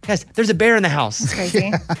 Guys, there's a bear in the house. It's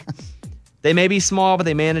crazy. They may be small, but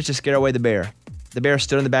they managed to scare away the bear. The bear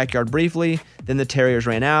stood in the backyard briefly, then the terriers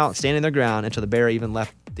ran out, standing their ground until the bear even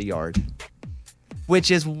left the yard.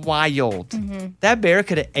 Which is wild. That bear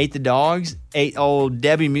could have ate the dogs, ate old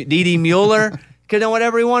Dee Dee Mueller, could have done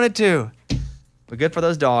whatever he wanted to. But good for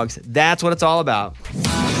those dogs. That's what it's all about.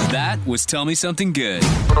 That was Tell Me Something Good.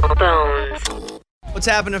 What's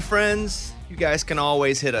happening, friends? You guys can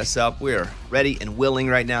always hit us up. We're ready and willing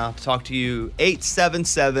right now to talk to you.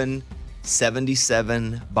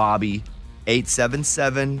 877-77-BOBBY.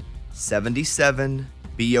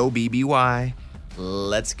 877-77-BOBBY.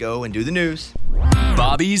 Let's go and do the news.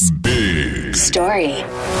 Bobby's Big Story.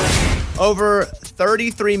 Over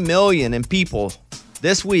 33 million in people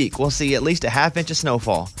this week will see at least a half inch of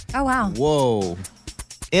snowfall. Oh, wow. Whoa.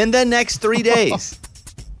 In the next 3 days,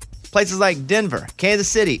 places like Denver, Kansas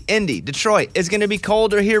City, Indy, Detroit, it's going to be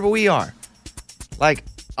colder here where we are. Like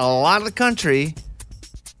a lot of the country.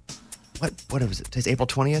 What was it? Today's April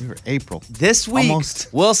 20th? April. This week,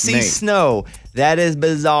 we'll see May. snow. That is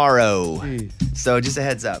bizarro. So just a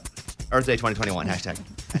heads up. Earth Day 2021. Hashtag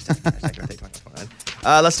Earth Day 2021.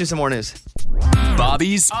 Let's do some more news.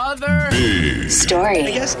 Bobby's Other Big Story.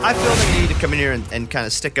 I guess I feel the need to come in here and kind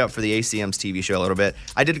of stick up for the ACM's TV show a little bit.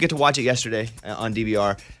 I did get to watch it yesterday on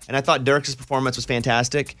DVR, and I thought Dirk's performance was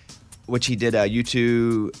fantastic, which he did a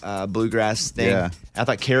U2 bluegrass thing. Yeah. I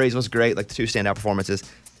thought Carrie's was great, like the two standout performances.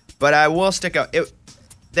 But I will stick up.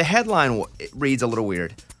 The headline reads a little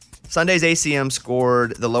weird. Sunday's ACM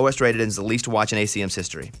scored the lowest rated and is the least watched in ACM's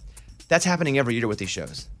history. That's happening every year with these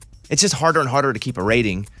shows. It's just harder and harder to keep a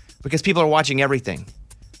rating because people are watching everything.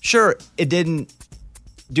 Sure, it didn't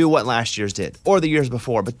do what last year's did or the years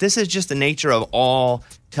before, but this is just the nature of all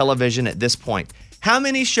television at this point. How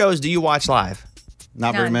many shows do you watch live?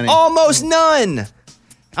 Not very many. Almost none.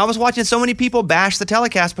 I was watching so many people bash the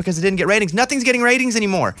telecast because it didn't get ratings. Nothing's getting ratings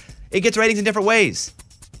anymore. It gets ratings in different ways.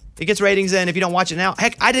 It gets ratings in if you don't watch it now.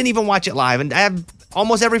 Heck, I didn't even watch it live, and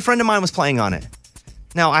almost every friend of mine was playing on it.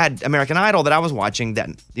 Now, I had American Idol that I was watching that,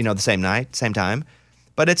 the same night, same time.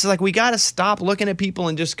 But it's like we got to stop looking at people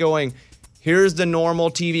and just going, here's the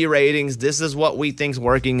normal TV ratings. This is what we think's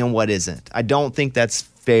working and what isn't. I don't think that's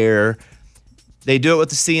fair. They do it with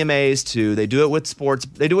the CMAs too. They do it with sports.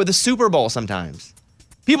 They do it with the Super Bowl sometimes.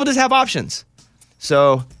 People just have options.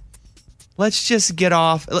 So let's just get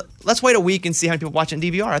off. Let's wait a week and see how many people watch it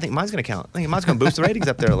in DVR. I think mine's going to count. I think mine's going to boost the ratings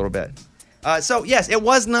up there a little bit. So yes, it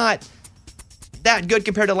was not that good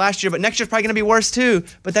compared to last year, but next year's probably going to be worse too.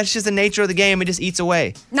 But that's just the nature of the game. It just eats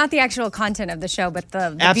away. Not the actual content of the show, but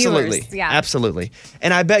the Absolutely. viewers. Yeah. Absolutely.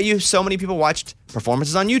 And I bet you so many people watched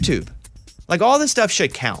performances on YouTube. Like all this stuff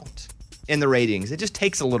should count in the ratings. It just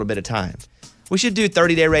takes a little bit of time. We should do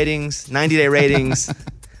 30-day ratings, 90-day ratings.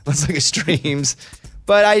 Let's look at streams.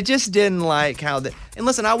 But I just didn't like how and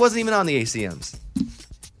listen, I wasn't even on the ACMs.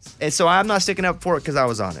 And so I'm not sticking up for it because I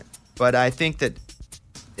was on it. But I think that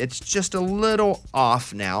it's just a little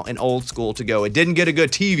off now and old school to go. It didn't get a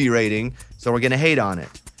good TV rating, so we're going to hate on it.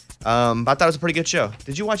 But I thought it was a pretty good show.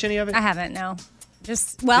 Did you watch any of it? I haven't, no.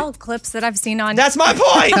 Just, clips that I've seen on... That's my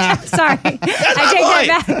point! Sorry. That's I my take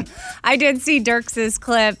that back. I did see Dirks'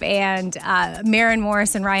 clip and Maren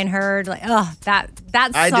Morris and Ryan Hurd.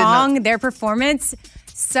 That song, their performance,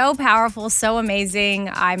 so powerful, so amazing.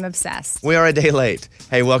 I'm obsessed. We are a day late.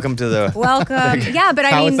 Hey, welcome to the... Welcome. Yeah, but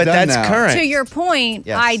I mean... But that's current. To your point,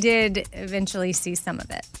 Yes. I did eventually see some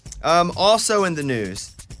of it. Also in the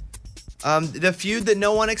news, the feud that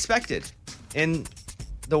no one expected in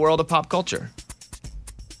the world of pop culture.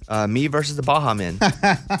 Me versus the Baja Men.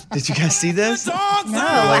 Did you guys see this? No,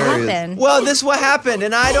 what happened? Well, this is what happened,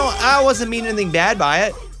 and I wasn't meaning anything bad by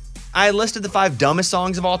it. I listed the 5 dumbest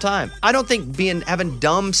songs of all time. I don't think having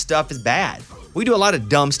dumb stuff is bad. We do a lot of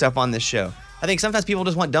dumb stuff on this show. I think sometimes people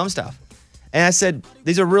just want dumb stuff. And I said,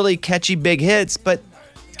 these are really catchy big hits, but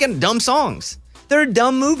it's getting dumb songs. There are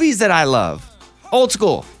dumb movies that I love. Old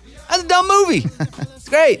School. That's a dumb movie. It's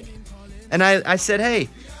great. And I said, hey,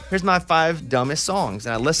 here's my 5 dumbest songs,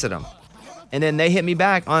 and I listed them. And then they hit me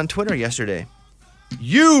back on Twitter yesterday.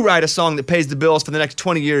 You write a song that pays the bills for the next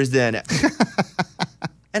 20 years then.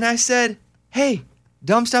 And I said, hey,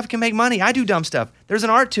 dumb stuff can make money. I do dumb stuff. There's an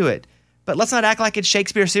art to it. But let's not act like it's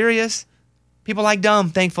Shakespeare serious. People like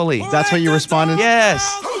dumb, thankfully. That's what you responded? Yes.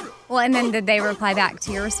 Well, and then did they reply back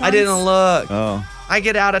to your response? I didn't look. Oh. I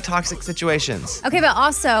get out of toxic situations. Okay, but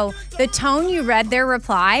also, the tone you read their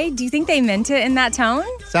reply, do you think they meant it in that tone?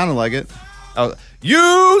 Sounded like it. Oh,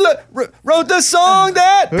 you wrote the song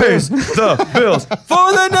that pays the bills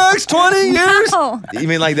for the next 20 years? No. You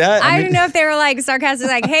mean like that? I don't know if they were like sarcastic,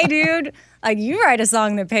 like, hey, dude, like you write a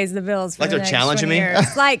song that pays the bills for Like the they're next challenging 20 me?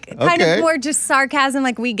 years. Like kind Okay. of more just sarcasm,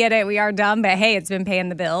 like we get it, we are dumb, but hey, it's been paying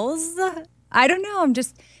the bills. I don't know. I'm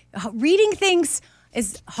just reading things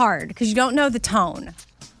is hard because you don't know the tone.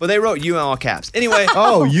 Well, they wrote you in all caps. Anyway.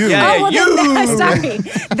 Oh, you. Yeah, well, you. Sorry.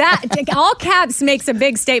 That all caps makes a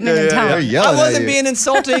big statement in tone. I wasn't being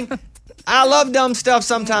insulting. I love dumb stuff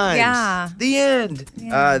sometimes. Yeah. The end.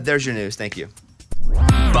 There's your news. Thank you.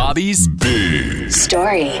 Bobby's Big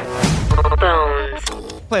Story.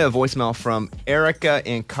 Play a voicemail from Erica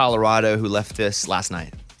in Colorado who left this last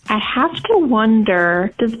night. I have to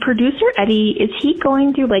wonder, does producer Eddie, is he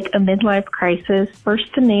going through like a midlife crisis?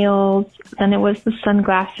 First the nails, then it was the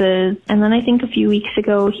sunglasses, and then I think a few weeks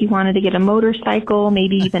ago he wanted to get a motorcycle,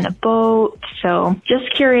 maybe even a boat. So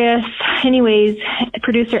just curious. Anyways,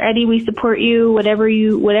 producer Eddie, we support you. Whatever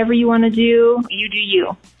you want to do, you do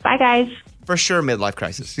you. Bye, guys. For sure, midlife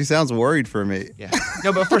crisis. She sounds worried for me. Yeah.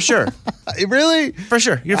 No, but for sure. Really? For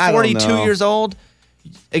sure. You're I don't 42 know. years old.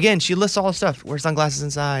 Again, she lists all the stuff. Wear sunglasses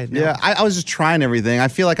inside. No. Yeah, I was just trying everything. I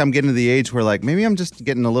feel like I'm getting to the age where, like, maybe I'm just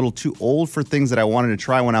getting a little too old for things that I wanted to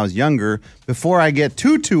try when I was younger. Before I get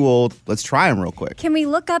too old, let's try them real quick. Can we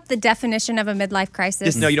look up the definition of a midlife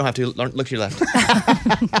crisis? No, you don't have to. Look to your left.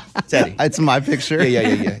 It's Eddie. It's my picture.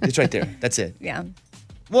 Yeah. It's right there. That's it. Yeah.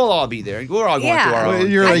 We'll all be there. We're all going through our own.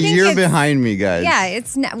 You're I a think year it's- behind me, guys. Yeah,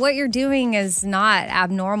 it's not, what you're doing is not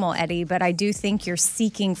abnormal, Eddie, but I do think you're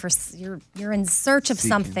seeking for you're in search of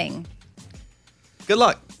something. Good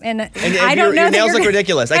luck. And, And I don't know your that nails you're look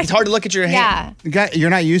ridiculous. Like, it's hard to look at your hand. Yeah. You're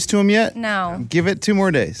not used to them yet? No. Give it 2 more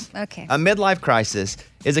days. Okay. A midlife crisis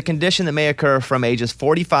is a condition that may occur from ages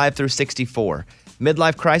 45 through 64.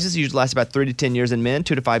 Midlife crisis usually lasts about 3 to 10 years in men,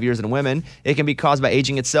 2 to 5 years in women. It can be caused by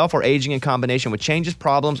aging itself or aging in combination with changes,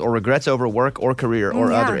 problems, or regrets over work or career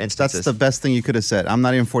or other instances. That's the best thing you could have said. I'm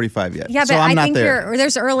not even 45 yet. Yeah, so but I'm I not think there.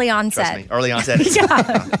 there's early onset. Trust me, early onset.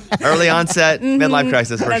 Yeah. Early onset midlife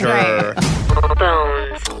crisis for That's sure.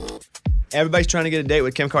 Everybody's trying to get a date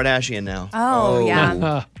with Kim Kardashian now. Oh,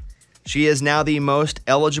 yeah. She is now the most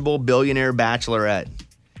eligible billionaire bachelorette.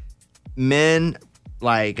 Men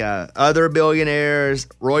like other billionaires,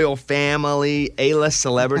 royal family, A-list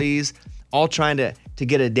celebrities, all trying to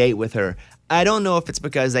get a date with her. I don't know if it's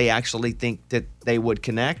because they actually think that they would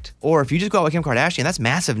connect, or if you just go out with Kim Kardashian, that's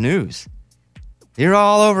massive news. You're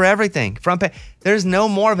all over everything. There's no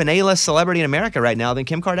more of an A-list celebrity in America right now than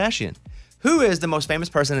Kim Kardashian. Who is the most famous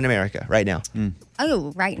person in America right now?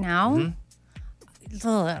 Oh, right now?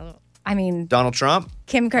 Ugh. I mean, Donald Trump.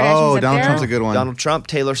 Kim Kardashian's up Donald there. Trump's a good one. Donald Trump,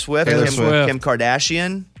 Taylor Swift, Taylor Kim, Swift. Kim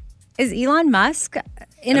Kardashian. Is Elon Musk in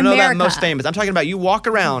I don't know America? about most famous. I'm talking about you walk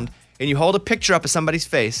around and you hold a picture up of somebody's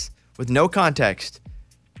face with no context.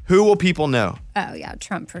 Who will people know? Oh, yeah,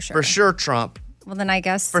 Trump for sure. For sure, Trump. Well, then I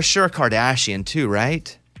guess. For sure, Kardashian too,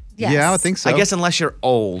 right? Yes. Yeah, I would think so. I guess unless you're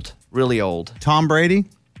old, really old. Tom Brady?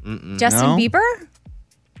 Justin No.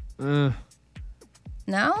 Bieber?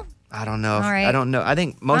 No? I don't know. All right. I don't know. I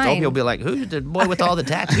think most old Fine. people will be like, who's the boy with all the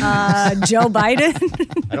tattoos? Joe Biden?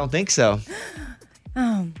 I don't think so.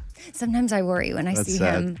 Sometimes I worry when I That's see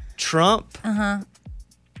sad. him. Trump, Taylor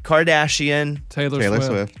Kardashian, Taylor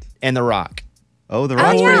Swift. and The Rock. Oh, The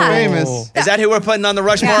Rock's yeah. pretty famous. Is that who we're putting on the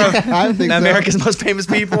Rushmore of I think so. America's most famous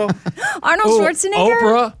people? Arnold Schwarzenegger?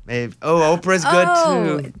 Oprah. Maybe. Oh, Oprah's good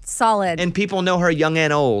Oh, too. solid. And people know her young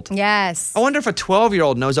and old. Yes. I wonder if a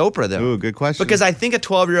 12-year-old knows Oprah, though. Ooh, good question. Because I think a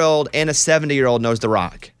 12-year-old and a 70-year-old knows The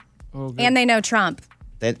Rock. And they know Trump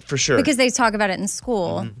That, for sure. because they talk about it in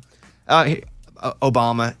school.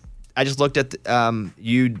 Obama. I just looked at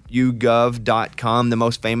YouGov.com, the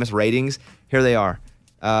most famous ratings. Here they are.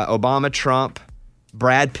 Obama, Trump,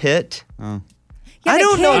 Brad Pitt. Yeah, I but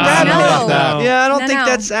don't know kids Brad know. Pitt. Yeah, I don't No, think no.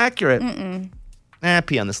 that's accurate.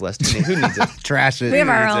 Pee on this list. Who needs it? Trash it. We have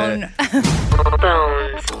our own.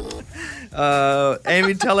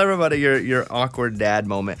 Amy, tell everybody your awkward dad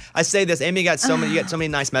moment. I say this, Amy, you got so many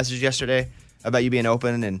nice messages yesterday about you being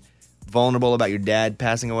open and vulnerable about your dad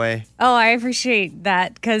passing away. Oh, I appreciate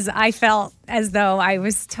that because I felt as though I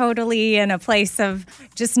was totally in a place of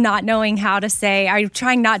just not knowing how to say. I'm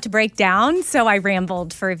trying not to break down, so I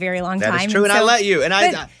rambled for a very long time. That is true, and I let you. And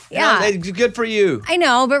yeah. it's good for you. I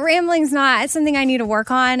know, but rambling's not. It's something I need to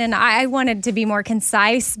work on, and I wanted to be more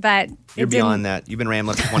concise, but You're beyond that. You've been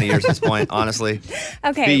rambling for 20 years at this point, honestly.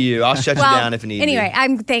 Okay. Be you. I'll shut you Well, down if you need Anyway, me.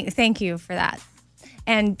 I'm thank you for that.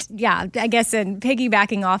 And yeah, I guess in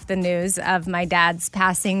piggybacking off the news of my dad's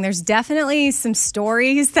passing, there's definitely some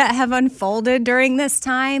stories that have unfolded during this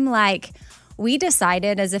time. Like, we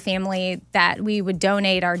decided as a family that we would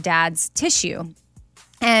donate our dad's tissue.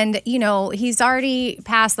 And, you know, he's already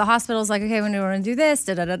passed. The hospital's like, okay, when do we want to do this?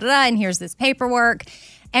 And here's this paperwork.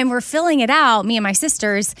 And we're filling it out, me and my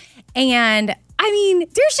sisters. And I mean,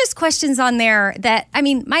 there's just questions on there that, I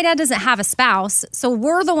mean, my dad doesn't have a spouse, so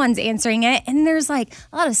we're the ones answering it. And there's like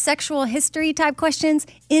a lot of sexual history type questions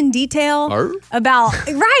in detail about,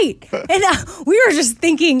 right. And we were just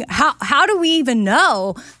thinking, how do we even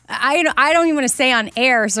know? I don't even want to say on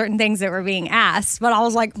air certain things that were being asked, but I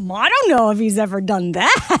was like, I don't know if he's ever done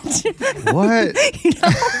that. What? You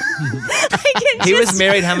know? He was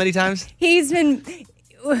married how many times? He's been,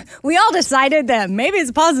 we all decided that maybe it's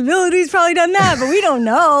a possibility he's probably done that, but we don't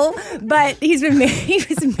know. But he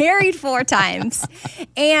was married 4 times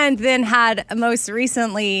and then had most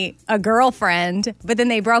recently a girlfriend. But then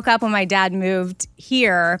they broke up when my dad moved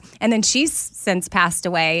here. And then she's since passed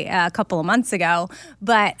away a couple of months ago.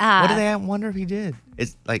 But what do they wonder if he did?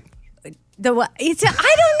 It's like... I don't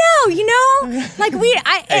know, like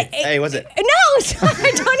Hey, was it? No,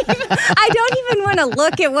 I don't even want to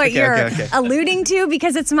look at what you're alluding to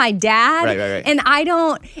because it's my dad. Right. And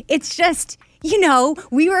it's just,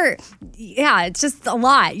 it's just a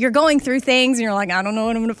lot. You're going through things and you're like, I don't know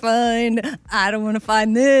what I'm going to find. I don't want to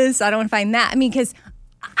find this. I don't want to find that. I mean, because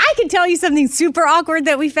I could tell you something super awkward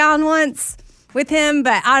that we found once with him,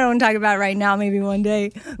 but I don't want to talk about it right now, maybe one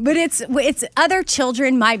day. But it's other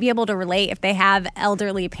children might be able to relate if they have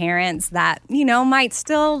elderly parents that, might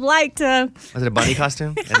still like to... Was it a bunny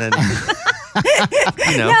costume? And then...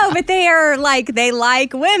 No, but they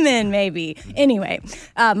like women, maybe. Anyway,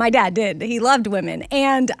 my dad did. He loved women.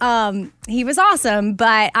 And he was awesome,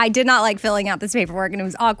 but I did not like filling out this paperwork, and it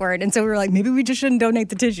was awkward. And so we were like, maybe we just shouldn't donate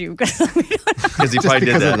the tissue. Because he probably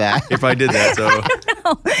did that. He probably did that. So. I don't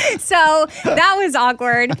know. So that was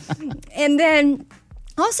awkward. And then...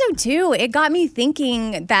 Also, too, it got me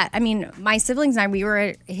thinking that, my siblings and I, we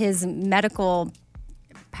were his medical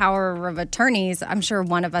power of attorneys. I'm sure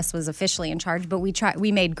one of us was officially in charge, but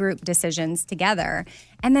we made group decisions together.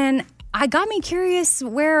 And then I got me curious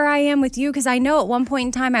where I am with you, because I know at one point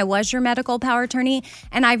in time I was your medical power attorney,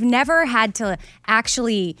 and I've never had to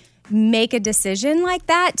actually make a decision like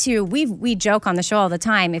that. We joke on the show all the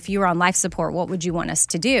time, if you were on life support, what would you want us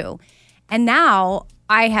to do? And now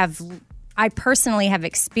I personally have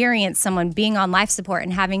experienced someone being on life support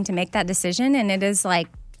and having to make that decision, and it is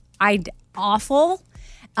awful.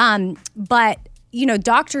 But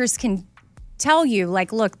doctors can tell you,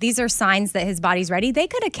 look, these are signs that his body's ready. They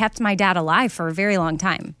could have kept my dad alive for a very long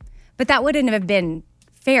time, but that wouldn't have been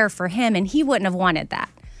fair for him, and he wouldn't have wanted that.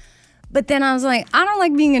 But then I was like, I don't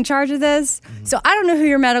like being in charge of this. So I don't know who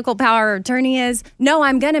your medical power of attorney is. No,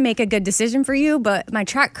 I'm going to make a good decision for you, but my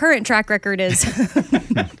current track record is...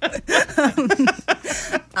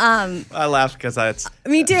 I laughed because it's...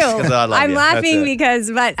 Me too. I'm laughing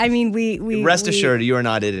because, we... Rest assured, you are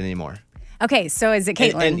not it anymore. Okay, so is it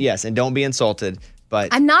Caitlin? And yes, and don't be insulted, but...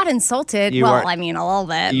 I'm not insulted. A little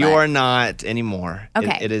bit. You are not anymore.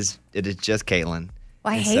 Okay. It is just Caitlin.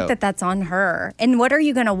 Well, I hate that's on her. And what are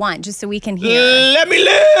you going to want, just so we can hear? Let me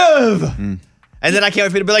live! And then I can't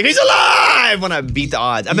wait for you to be like, he's alive! When I beat the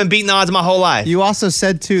odds. I've been beating the odds my whole life. You also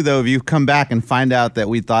said, too, though, if you come back and find out that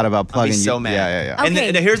we thought about plugging you. I'll be so mad. Yeah. Okay.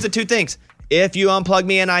 And here's the 2 things. If you unplug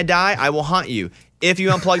me and I die, I will haunt you. If you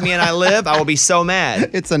unplug me and I live, I will be so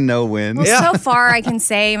mad. It's a no-win. Well, so far I can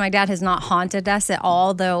say my dad has not haunted us at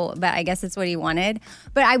all, but I guess it's what he wanted.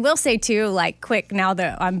 But I will say too, quick, now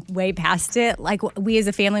that I'm way past it, we as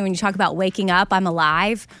a family, when you talk about waking up, I'm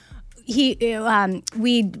alive. We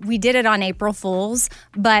did it on April Fool's,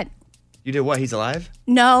 but... You did what? He's alive?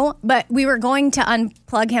 No, but we were going to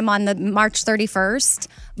unplug him on the March 31st,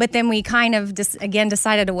 but then we kind of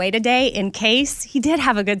decided to wait a day in case. He did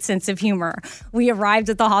have a good sense of humor. We arrived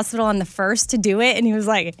at the hospital on the 1st to do it, and he was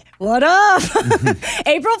like, "What up?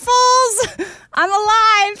 April Fools! I'm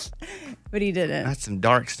alive!" But he didn't. That's some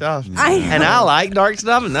dark stuff. I know. And I like dark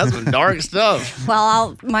stuff, and that's some dark stuff.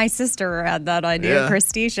 Well, my sister had that idea,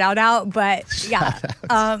 Christy, shout out. But yeah,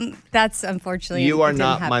 that's unfortunately. You are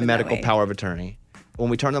not my medical power of attorney. When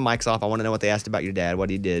we turn the mics off, I want to know what they asked about your dad, what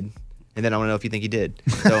he did. And then I want to know if you think he did.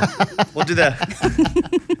 So we'll do that.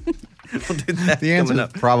 We'll do that. The answer is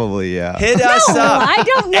probably yeah. Hit us up. I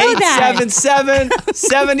don't know that.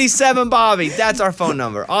 877-77 Bobby. That's our phone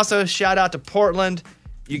number. Also, shout out to Portland.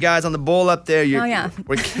 You guys on the bull up there.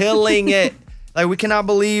 We're killing it. We cannot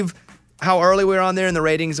believe how early we're on there and the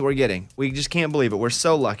ratings that we're getting. We just can't believe it. We're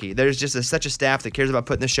so lucky. There's just such a staff that cares about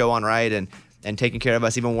putting the show on right and taking care of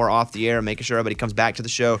us even when we're off the air and making sure everybody comes back to the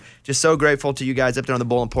show. Just so grateful to you guys up there on the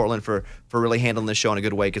bull in Portland for really handling this show in a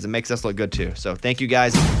good way, because it makes us look good too. So thank you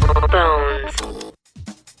guys.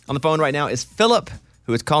 On the phone right now is Philip,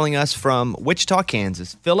 who is calling us from Wichita,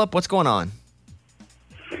 Kansas. Philip, what's going on?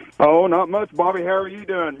 Oh, not much, Bobby. How are you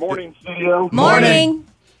doing? Morning, studio. Morning.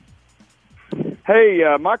 Hey,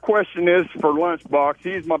 my question is for Lunchbox.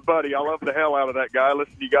 He's my buddy. I love the hell out of that guy. I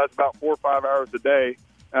listen to you guys about 4 or 5 hours a day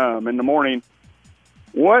in the morning.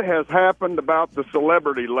 What has happened about the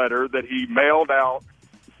celebrity letter that he mailed out?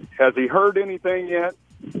 Has he heard anything yet?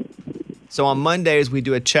 So on Mondays, we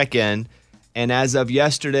do a check-in, and as of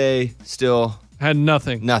yesterday, still... Had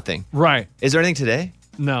nothing. Nothing. Right. Is there anything today?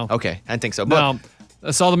 No. Okay, I didn't think so. No. But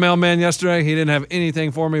I saw the mailman yesterday. He didn't have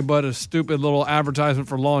anything for me but a stupid little advertisement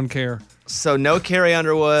for lawn care. So no Carrie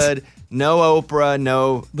Underwood, no Oprah,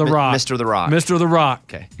 no The Rock. Mr. The Rock. Mr. The Rock.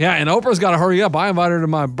 Okay. Yeah, and Oprah's got to hurry up. I invited her to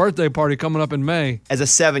my birthday party coming up in May. As a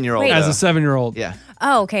 7-year-old. Wait. As a 7-year-old. Yeah.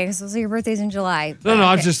 Oh, okay. So your birthday's in July. No,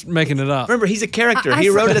 I was Okay. just making it up. Remember, he's a character. I He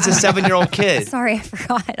wrote it as a forgot. 7-year-old kid. Sorry, I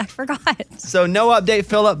forgot. So no update,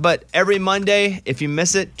 Philip, but every Monday, if you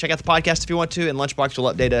miss it, check out the podcast if you want to, and Lunchbox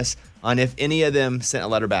will update us on if any of them sent a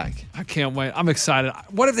letter back. I can't wait. I'm excited.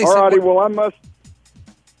 What if they All righty, said... well, I must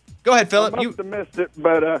Go ahead, Philip. have missed it,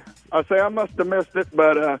 but I must have missed it,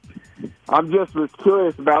 but I'm just as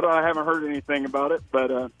curious about it. I haven't heard anything about it,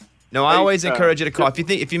 but No, I Hey, always encourage you to call.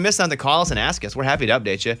 If you miss something, call us and ask us. We're happy to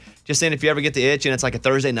update you. Just saying, if you ever get the itch and it's like a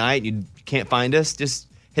Thursday night and you can't find us, just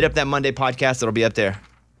hit up that Monday podcast. It'll be up there.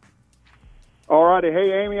 all righty.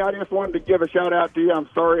 Hey, Amy, I just wanted to give a shout out to you. I'm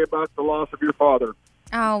sorry about the loss of your father.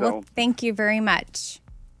 Oh, well, So- thank you very much.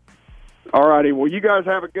 All righty. Well, you guys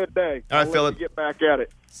have a good day. All right, I'll let Philip. you get back at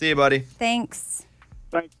it. See you, buddy. Thanks.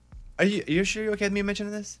 Thanks. Are you sure you're okay with me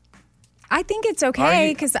mentioning this? I think it's Are okay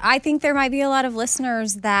you- because I think there might be a lot of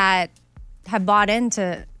listeners that have bought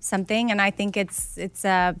into something, and I think it's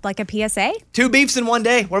like a PSA. 2 beefs in one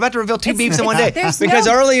day. We're about to reveal 2 beefs in one day. There's Because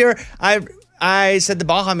no- earlier I said the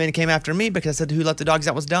Baja Man came after me because I said who let the dogs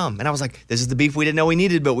out was dumb. And I was like, this is the beef we didn't know we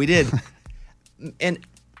needed, but we did. And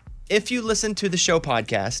if you listen to the show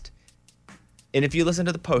podcast, and if you listen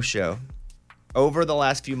to the post show, over the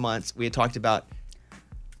last few months, we had talked about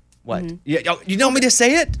what? Yeah, you know me to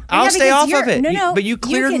say it? I'll stay because off of you're- it. No, But you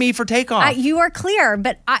cleared can- me for takeoff. You are clear,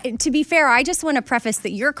 but to be fair, I just want to preface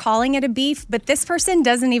that you're calling it a beef, but this person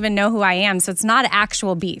doesn't even know who I am, so it's not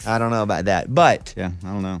actual beef. I don't know about that, but Yeah, I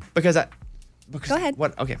don't know. because Go ahead.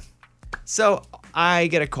 What? Okay. So I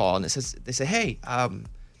get a call and they say, hey,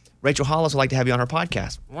 Rachel Hollis would like to have you on her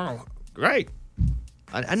podcast. Wow, great.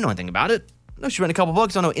 I didn't know anything about it. No, she written a couple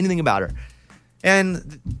books. I don't know anything about her.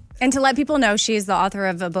 And And to let people know, she is the author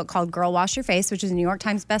of a book called Girl Wash Your Face, which is a New York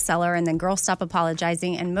Times bestseller, and then Girl Stop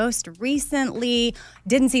Apologizing, and most recently,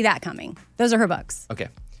 Didn't See That Coming. Those are her books. okay.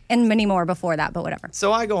 And many more before that, but whatever.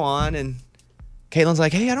 So I go on and Caitlin's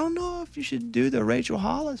like, hey, I don't know if you should do the Rachel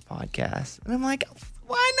Hollis podcast. And I'm like,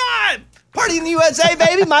 why not? Party in the USA,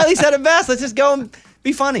 baby. Miley said it best. Let's just go and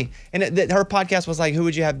be funny. And her podcast was like, who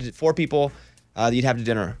would you have 4 people that you'd have to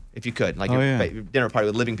dinner if you could, like your dinner party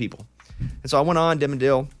with living people. And so I went on Dim and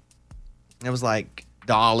Dill. And it was like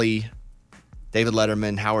Dolly, David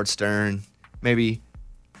Letterman, Howard Stern, maybe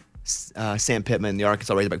Sam Pittman, the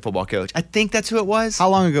Arkansas Razorback football coach. I think that's who it was. How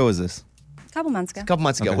long ago was this? A couple months ago. A couple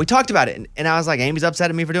months ago. Okay. We talked about it, and I was like, Amy's upset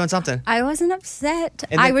at me for doing something. I wasn't upset.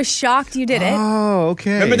 And I then- was shocked you did it. Oh,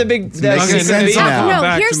 okay. Remember the big... It makes sense now. No,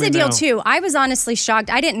 back here's to the me deal now. too. I was honestly shocked.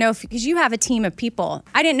 I didn't know if, because you have a team of people.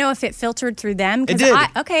 I didn't know if it filtered through them. 'cause It did.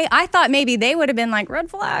 I thought maybe they would have been like, red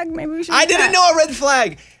flag, maybe we should I do didn't that. know a red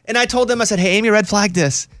flag. And I told them, I said, hey, Amy, red flag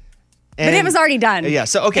this. But it was already done. Yeah,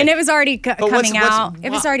 so, okay. And it was already coming out. It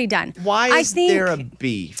was why- already done. Why I is think, there a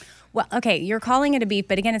beef? Well, okay, you're calling it a beef,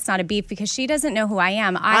 but again, it's not a beef because she doesn't know who I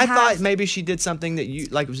am. I thought maybe she did something that you,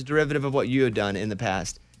 like it was a derivative of what you had done in the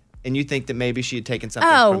past. And you think that maybe she had taken something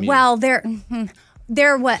from you. Well, there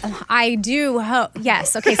what I do hope.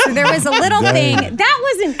 Yes. Okay. So there was a little thing that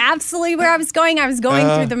wasn't absolutely where I was going. I was going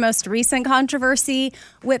through the most recent controversy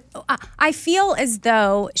with. I feel as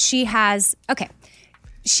though she has. Okay.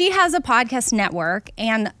 She has a podcast network,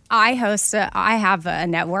 and I have a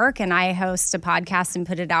network, and I host a podcast and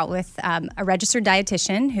put it out with a registered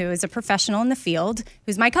dietitian who is a professional in the field,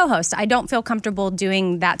 who's my co-host. I don't feel comfortable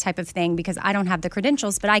doing that type of thing because I don't have the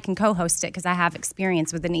credentials, but I can co-host it because I have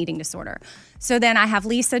experience with an eating disorder. So then I have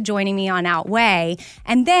Lisa joining me on Outweigh,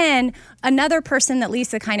 and then another person that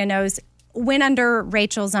Lisa kind of knows went under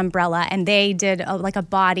Rachel's umbrella, and they did a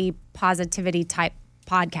body positivity type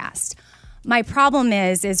podcast. My problem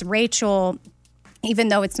is Rachel, even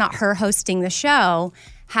though it's not her hosting the show,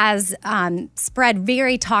 has spread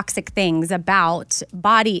very toxic things about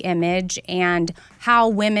body image and how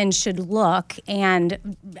women should look.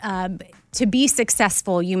 And to be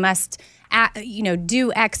successful, you must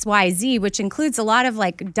do X, Y, Z, which includes a lot of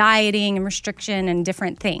like dieting and restriction and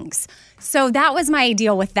different things. So that was my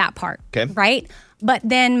deal with that part, right? But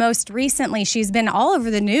then most recently, she's been all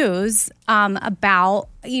over the news about,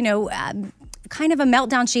 kind of a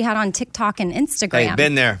meltdown she had on TikTok and Instagram. Hey,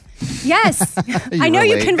 been there. Yes. I know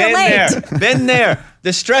you can relate. Been there.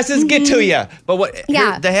 The stresses get to you. But what?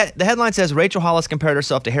 Yeah. The headline says Rachel Hollis compared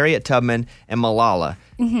herself to Harriet Tubman and Malala.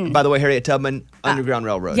 By the way, Harriet Tubman, Underground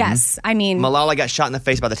Railroad. Yes. I mean, Malala got shot in the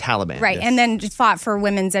face by the Taliban. right. And then just fought for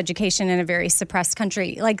women's education in a very suppressed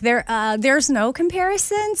country. Like there's no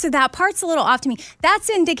comparison. So that part's a little off to me. That's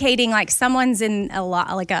indicating like someone's in a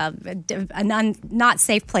not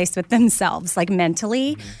safe place with themselves, like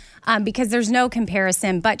mentally, because there's no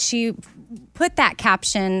comparison. But she put that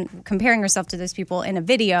caption comparing herself to those people in a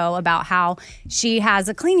video about how she has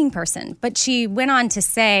a cleaning person. But she went on to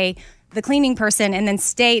say the cleaning person and then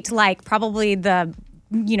state like probably the,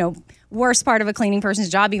 worst part of a cleaning person's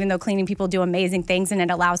job, even though cleaning people do amazing things and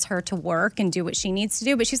it allows her to work and do what she needs to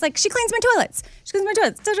do. But she's like, she cleans my toilets. She cleans my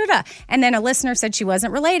toilets. Da, da, da. And then a listener said she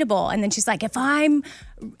wasn't relatable. And then she's like, if I'm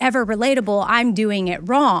ever relatable, I'm doing it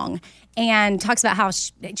wrong. And talks about how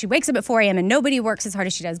she wakes up at 4 a.m. and nobody works as hard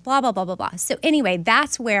as she does, blah, blah, blah, blah, blah. So anyway,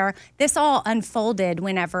 that's where this all unfolded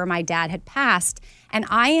whenever my dad had passed. And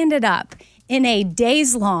I ended up in a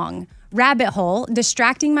days-long rabbit hole,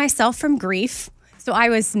 distracting myself from grief. So I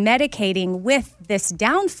was medicating with this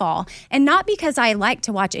downfall, and not because I like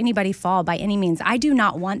to watch anybody fall by any means. I do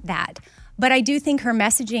not want that. But I do think her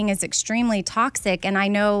messaging is extremely toxic, and I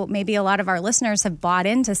know maybe a lot of our listeners have bought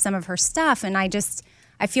into some of her stuff, and I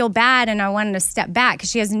feel bad, and I wanted to step back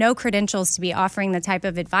because she has no credentials to be offering the type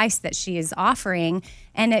of advice that she is offering,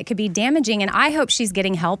 and it could be damaging, and I hope she's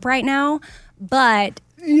getting help right now. But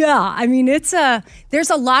yeah, I mean, there's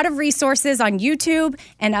a lot of resources on YouTube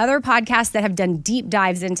and other podcasts that have done deep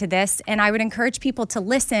dives into this. And I would encourage people to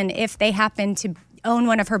listen if they happen to own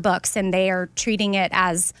one of her books and they are treating it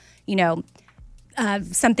as,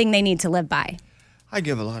 something they need to live by. I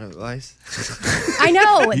give a lot of advice. I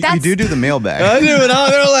know. You do the mailbag. I do. And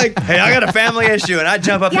they're like, hey, I got a family issue. And I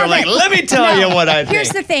jump up there like, let me tell you what I think. Here's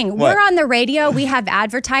the thing. What? We're on the radio. We have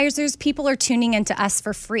advertisers. People are tuning into us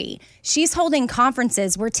for free. She's holding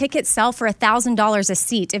conferences where tickets sell for $1,000 a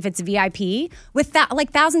seat if it's VIP with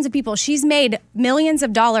thousands of people. She's made millions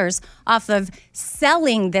of dollars off of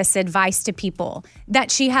selling this advice to people that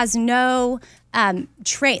she has no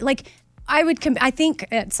trait. Like I think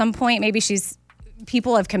at some point maybe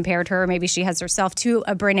people have compared her, maybe she has herself, to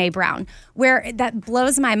a Brene Brown, where that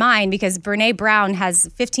blows my mind because Brene Brown has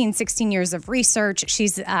 15, 16 years of research.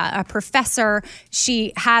 She's a professor.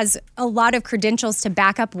 She has a lot of credentials to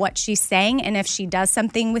back up what she's saying. And if she does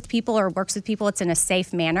something with people or works with people, it's in a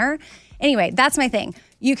safe manner. Anyway, that's my thing.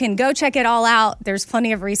 You can go check it all out. There's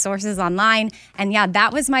plenty of resources online. And yeah,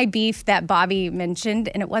 that was my beef that Bobby mentioned.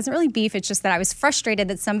 And it wasn't really beef. It's just that I was frustrated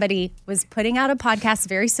that somebody was putting out a podcast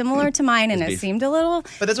very similar to mine. And it seemed a little...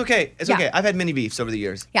 But that's okay. It's okay. I've had many beefs over the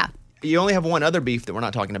years. Yeah. You only have one other beef that we're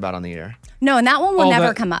not talking about on the air. No, and that one will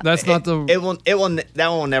never come up. That's not the... That one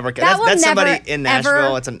will never come up. That's somebody in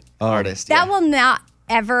Nashville. It's an artist. That will not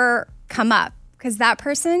ever come up because that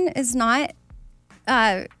person is not...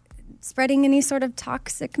 spreading any sort of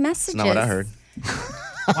toxic messages. That's not what I heard.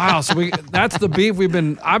 Wow, so that's the beef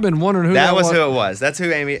I've been wondering who that was. That was who it was. That's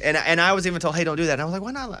who Amy, and I was even told, hey, don't do that. And I was like,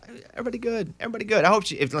 why not? Everybody good. I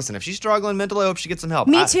hope if she's struggling mentally, I hope she gets some help.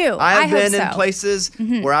 Me too. I have been in places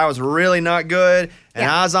where I was really not good, and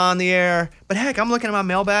I was on the air. But heck, I'm looking at my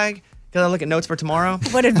mailbag because I look at notes for tomorrow.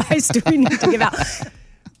 What advice do we need to give out?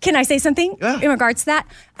 Can I say something in regards to that?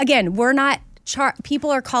 Again, we're not...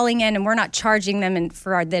 people are calling in and we're not charging them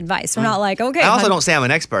for the advice. We're not like, okay. I also don't say I'm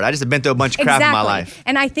an expert. I just have been through a bunch of crap in my life.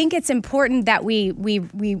 And I think it's important that we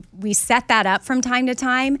set that up from time to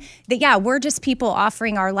time. That we're just people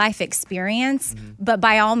offering our life experience, but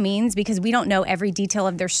by all means, because we don't know every detail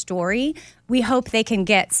of their story, we hope they can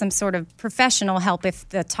get some sort of professional help if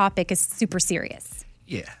the topic is super serious.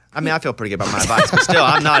 Yeah. I mean, I feel pretty good about my advice, but still,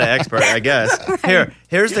 I'm not an expert, I guess. Right.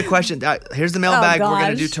 Here's the question. Here's the mailbag we're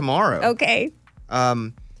going to do tomorrow. Okay.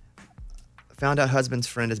 Found out husband's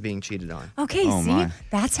friend is being cheated on. Okay,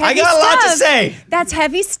 that's heavy stuff. I got a lot to say. That's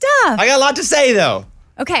heavy stuff. I got a lot to say, though.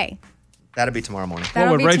 Okay. That'll be tomorrow morning. What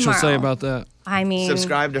would Rachel say about that? I mean,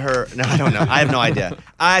 subscribe to her. No, I don't know. I have no idea.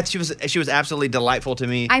 She was absolutely delightful to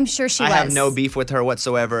me. I'm sure she was. I have no beef with her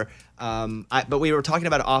whatsoever. But we were talking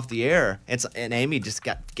about it off the air, and Amy just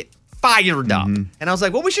get fired up, and I was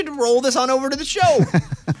like, "Well, we should roll this on over to the show."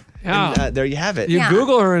 Yeah, and, there you have it. You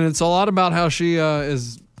Google her, and it's a lot about how she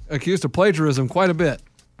is accused of plagiarism quite a bit.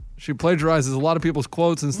 She plagiarizes a lot of people's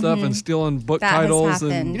quotes and stuff, and stealing book titles.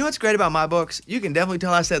 And you know what's great about my books? You can definitely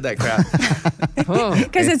tell I said that crap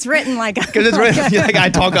because it's written like I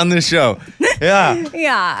talk on this show. Yeah.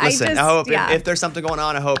 Yeah. Listen, I hope if there's something going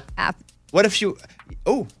on, I hope. What if she?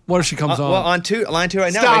 What if she comes on? Well, line two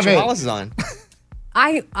right now. Stop Rachel it. Hollis is on.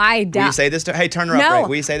 I doubt. Will you say this to her? Hey, turn her up, No. Ray.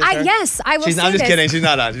 Will you say this to her? Yes, I will say I'm just this. kidding. She's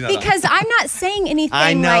not. She's not. Because I'm not saying anything.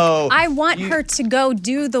 I know. Like, I want her to go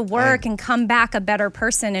do the work and come back a better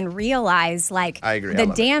person and realize, like, I agree. the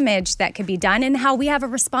damage that could be done and how we have a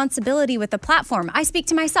responsibility with the platform. I speak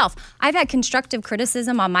to myself. I've had constructive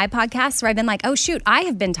criticism on my podcast where I've been like, oh, shoot, I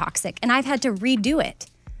have been toxic and I've had to redo it.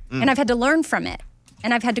 And I've had to learn from it.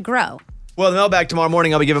 And I've had to grow. Well, the mailbag tomorrow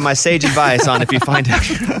morning, I'll be giving my sage advice on if you find out.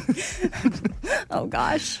 Oh,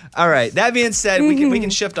 gosh. All right. That being said, we can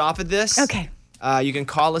shift off of this. Okay. You can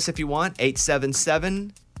call us if you want,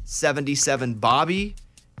 877-77-BOBBY.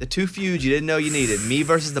 The two feuds you didn't know you needed. Me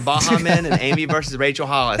versus the Baja Men and Amy versus Rachel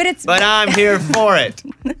Hollis. But I'm here for it.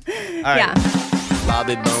 All right. Yeah.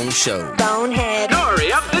 Bobby Bones Show. Bonehead.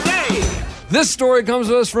 Story of the day. This story comes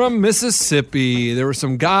to us from Mississippi. There were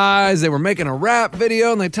some guys, they were making a rap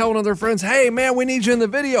video, and they tell one of their friends, hey, man, we need you in the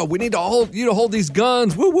video. We need to hold these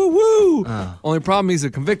guns. Woo, woo, woo. Only problem, he's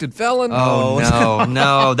a convicted felon. Oh,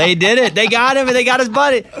 no. They did it. They got him, and they got his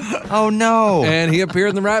buddy. Oh, no. And he appeared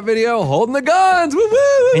in the rap video holding the guns. Woo, woo,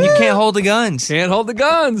 woo. And you can't hold the guns. Can't hold the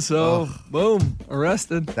guns. So, boom,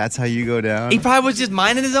 arrested. That's how you go down. He probably was just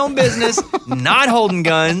minding his own business, not holding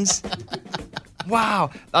guns. Wow.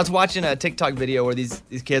 I was watching a TikTok video where these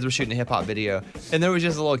kids were shooting a hip-hop video, and there was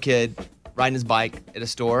just a little kid riding his bike at a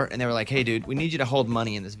store, and they were like, hey, dude, we need you to hold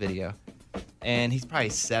money in this video. And he's probably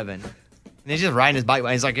 7. And he's just riding his bike.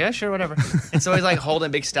 And he's like, yeah, sure, whatever. And so he's like holding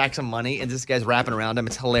big stacks of money, and this guy's rapping around him.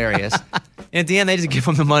 It's hilarious. And at the end, they just give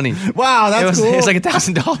him the money. Wow, that's cool. It's like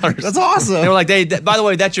 $1,000. That's awesome. They were like, by the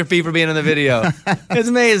way, that's your fee for being in the video. It's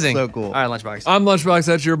amazing. So cool. All right, Lunchbox. I'm Lunchbox.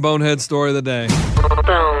 That's your bonehead story of the day.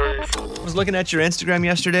 I was looking at your Instagram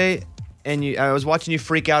yesterday, and I was watching you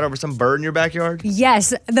freak out over some bird in your backyard.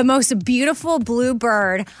 Yes, the most beautiful blue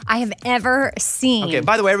bird I have ever seen. Okay,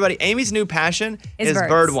 by the way, everybody, Amy's new passion is birds.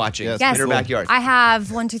 bird watching in her backyard. I have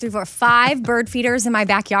 5 bird feeders in my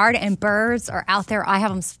backyard, and birds are out there. I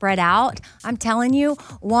have them spread out. I'm telling you,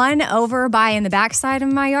 one over by in the backside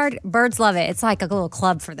of my yard, birds love it. It's like a little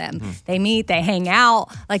club for them. They meet, they hang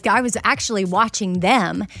out. Like, I was actually watching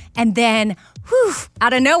them, and then whew,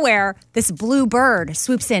 out of nowhere, this blue bird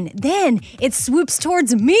swoops in. Then it swoops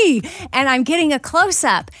towards me, and I'm getting a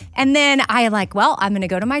close-up. And then I'm like, well, I'm going to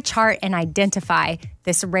go to my chart and identify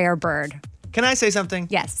this rare bird. Can I say something?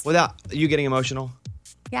 Yes. Without you getting emotional?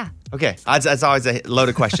 Yeah. Okay, that's always a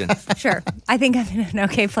loaded question. Sure. I think I'm in an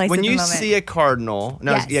okay place When at the you moment. see a cardinal,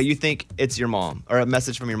 Yes. you think it's your mom or a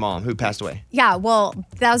message from your mom who passed away. Yeah, well,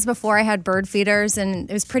 that was before I had bird feeders, and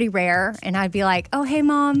it was pretty rare. And I'd be like, oh, hey,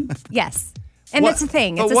 Mom. Yes. And it's a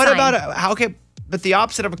thing. It's But a what sign. about okay? But the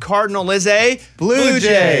opposite of a cardinal is a Blue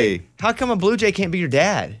Jay. How come a blue jay can't be your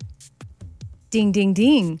dad? Ding, ding,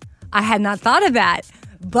 ding. I had not thought of that.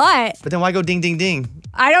 But then why go ding, ding, ding?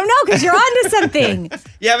 I don't know, because you're onto something.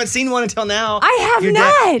 You haven't seen one until now. I have Your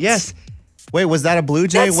not. dad- yes. Wait, was that a blue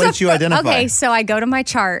jay? That's What did you identify? Okay, so I go to my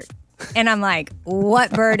chart, and I'm like,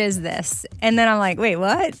 what bird is this? And then I'm like, wait,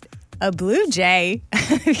 what? A blue jay?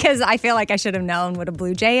 Because I feel like I should have known what a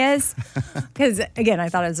blue jay is. Because, again, I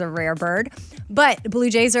thought it was a rare bird. But blue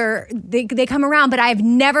jays they come around, but I've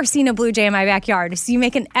never seen a blue jay in my backyard. So you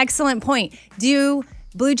make an excellent point. Do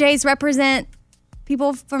blue jays represent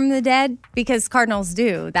people from the dead? Because cardinals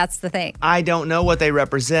do. That's the thing. I don't know what they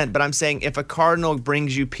represent, but I'm saying if a cardinal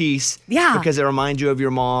brings you peace because it reminds you of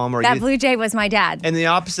your mom or That blue jay was my dad. and the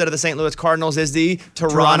opposite of the St. Louis Cardinals is the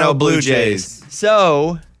Toronto Blue Jays.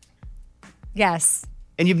 So, Yes.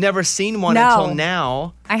 and you've never seen one No. until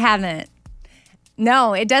now. I haven't.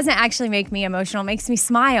 No, it doesn't actually make me emotional. It makes me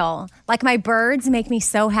smile. Like, my birds make me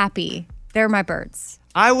so happy. They're my birds.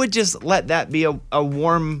 I would just let that be a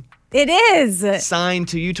warm It is. sign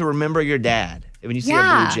to you to remember your dad when you see a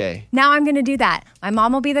Yeah. blue jay. Now I'm going to do that. My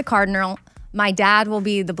mom will be the cardinal. My dad will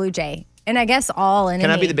be the blue jay. And I guess all in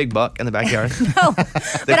Can I be the big buck in the backyard? No, They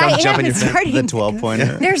but come I jump am in your fence. starting. The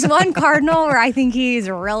 12-pointer. There's one cardinal where I think he's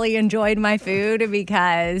really enjoyed my food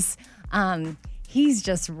because he's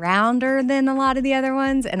just rounder than a lot of the other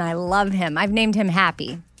ones, and I love him. I've named him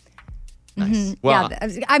Happy. Nice. Well,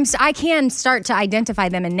 yeah, I can start to identify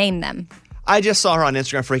them and name them. I just saw her on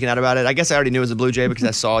Instagram freaking out about it. I guess I already knew it was a blue jay because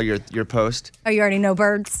I saw your post. Oh, you already know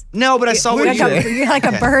birds? No, but I saw what you did. You're like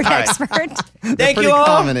a bird All right. expert. Thank you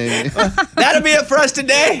all. That'll be it for us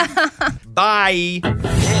today. Bye.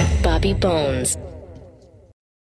 Bobby Bones.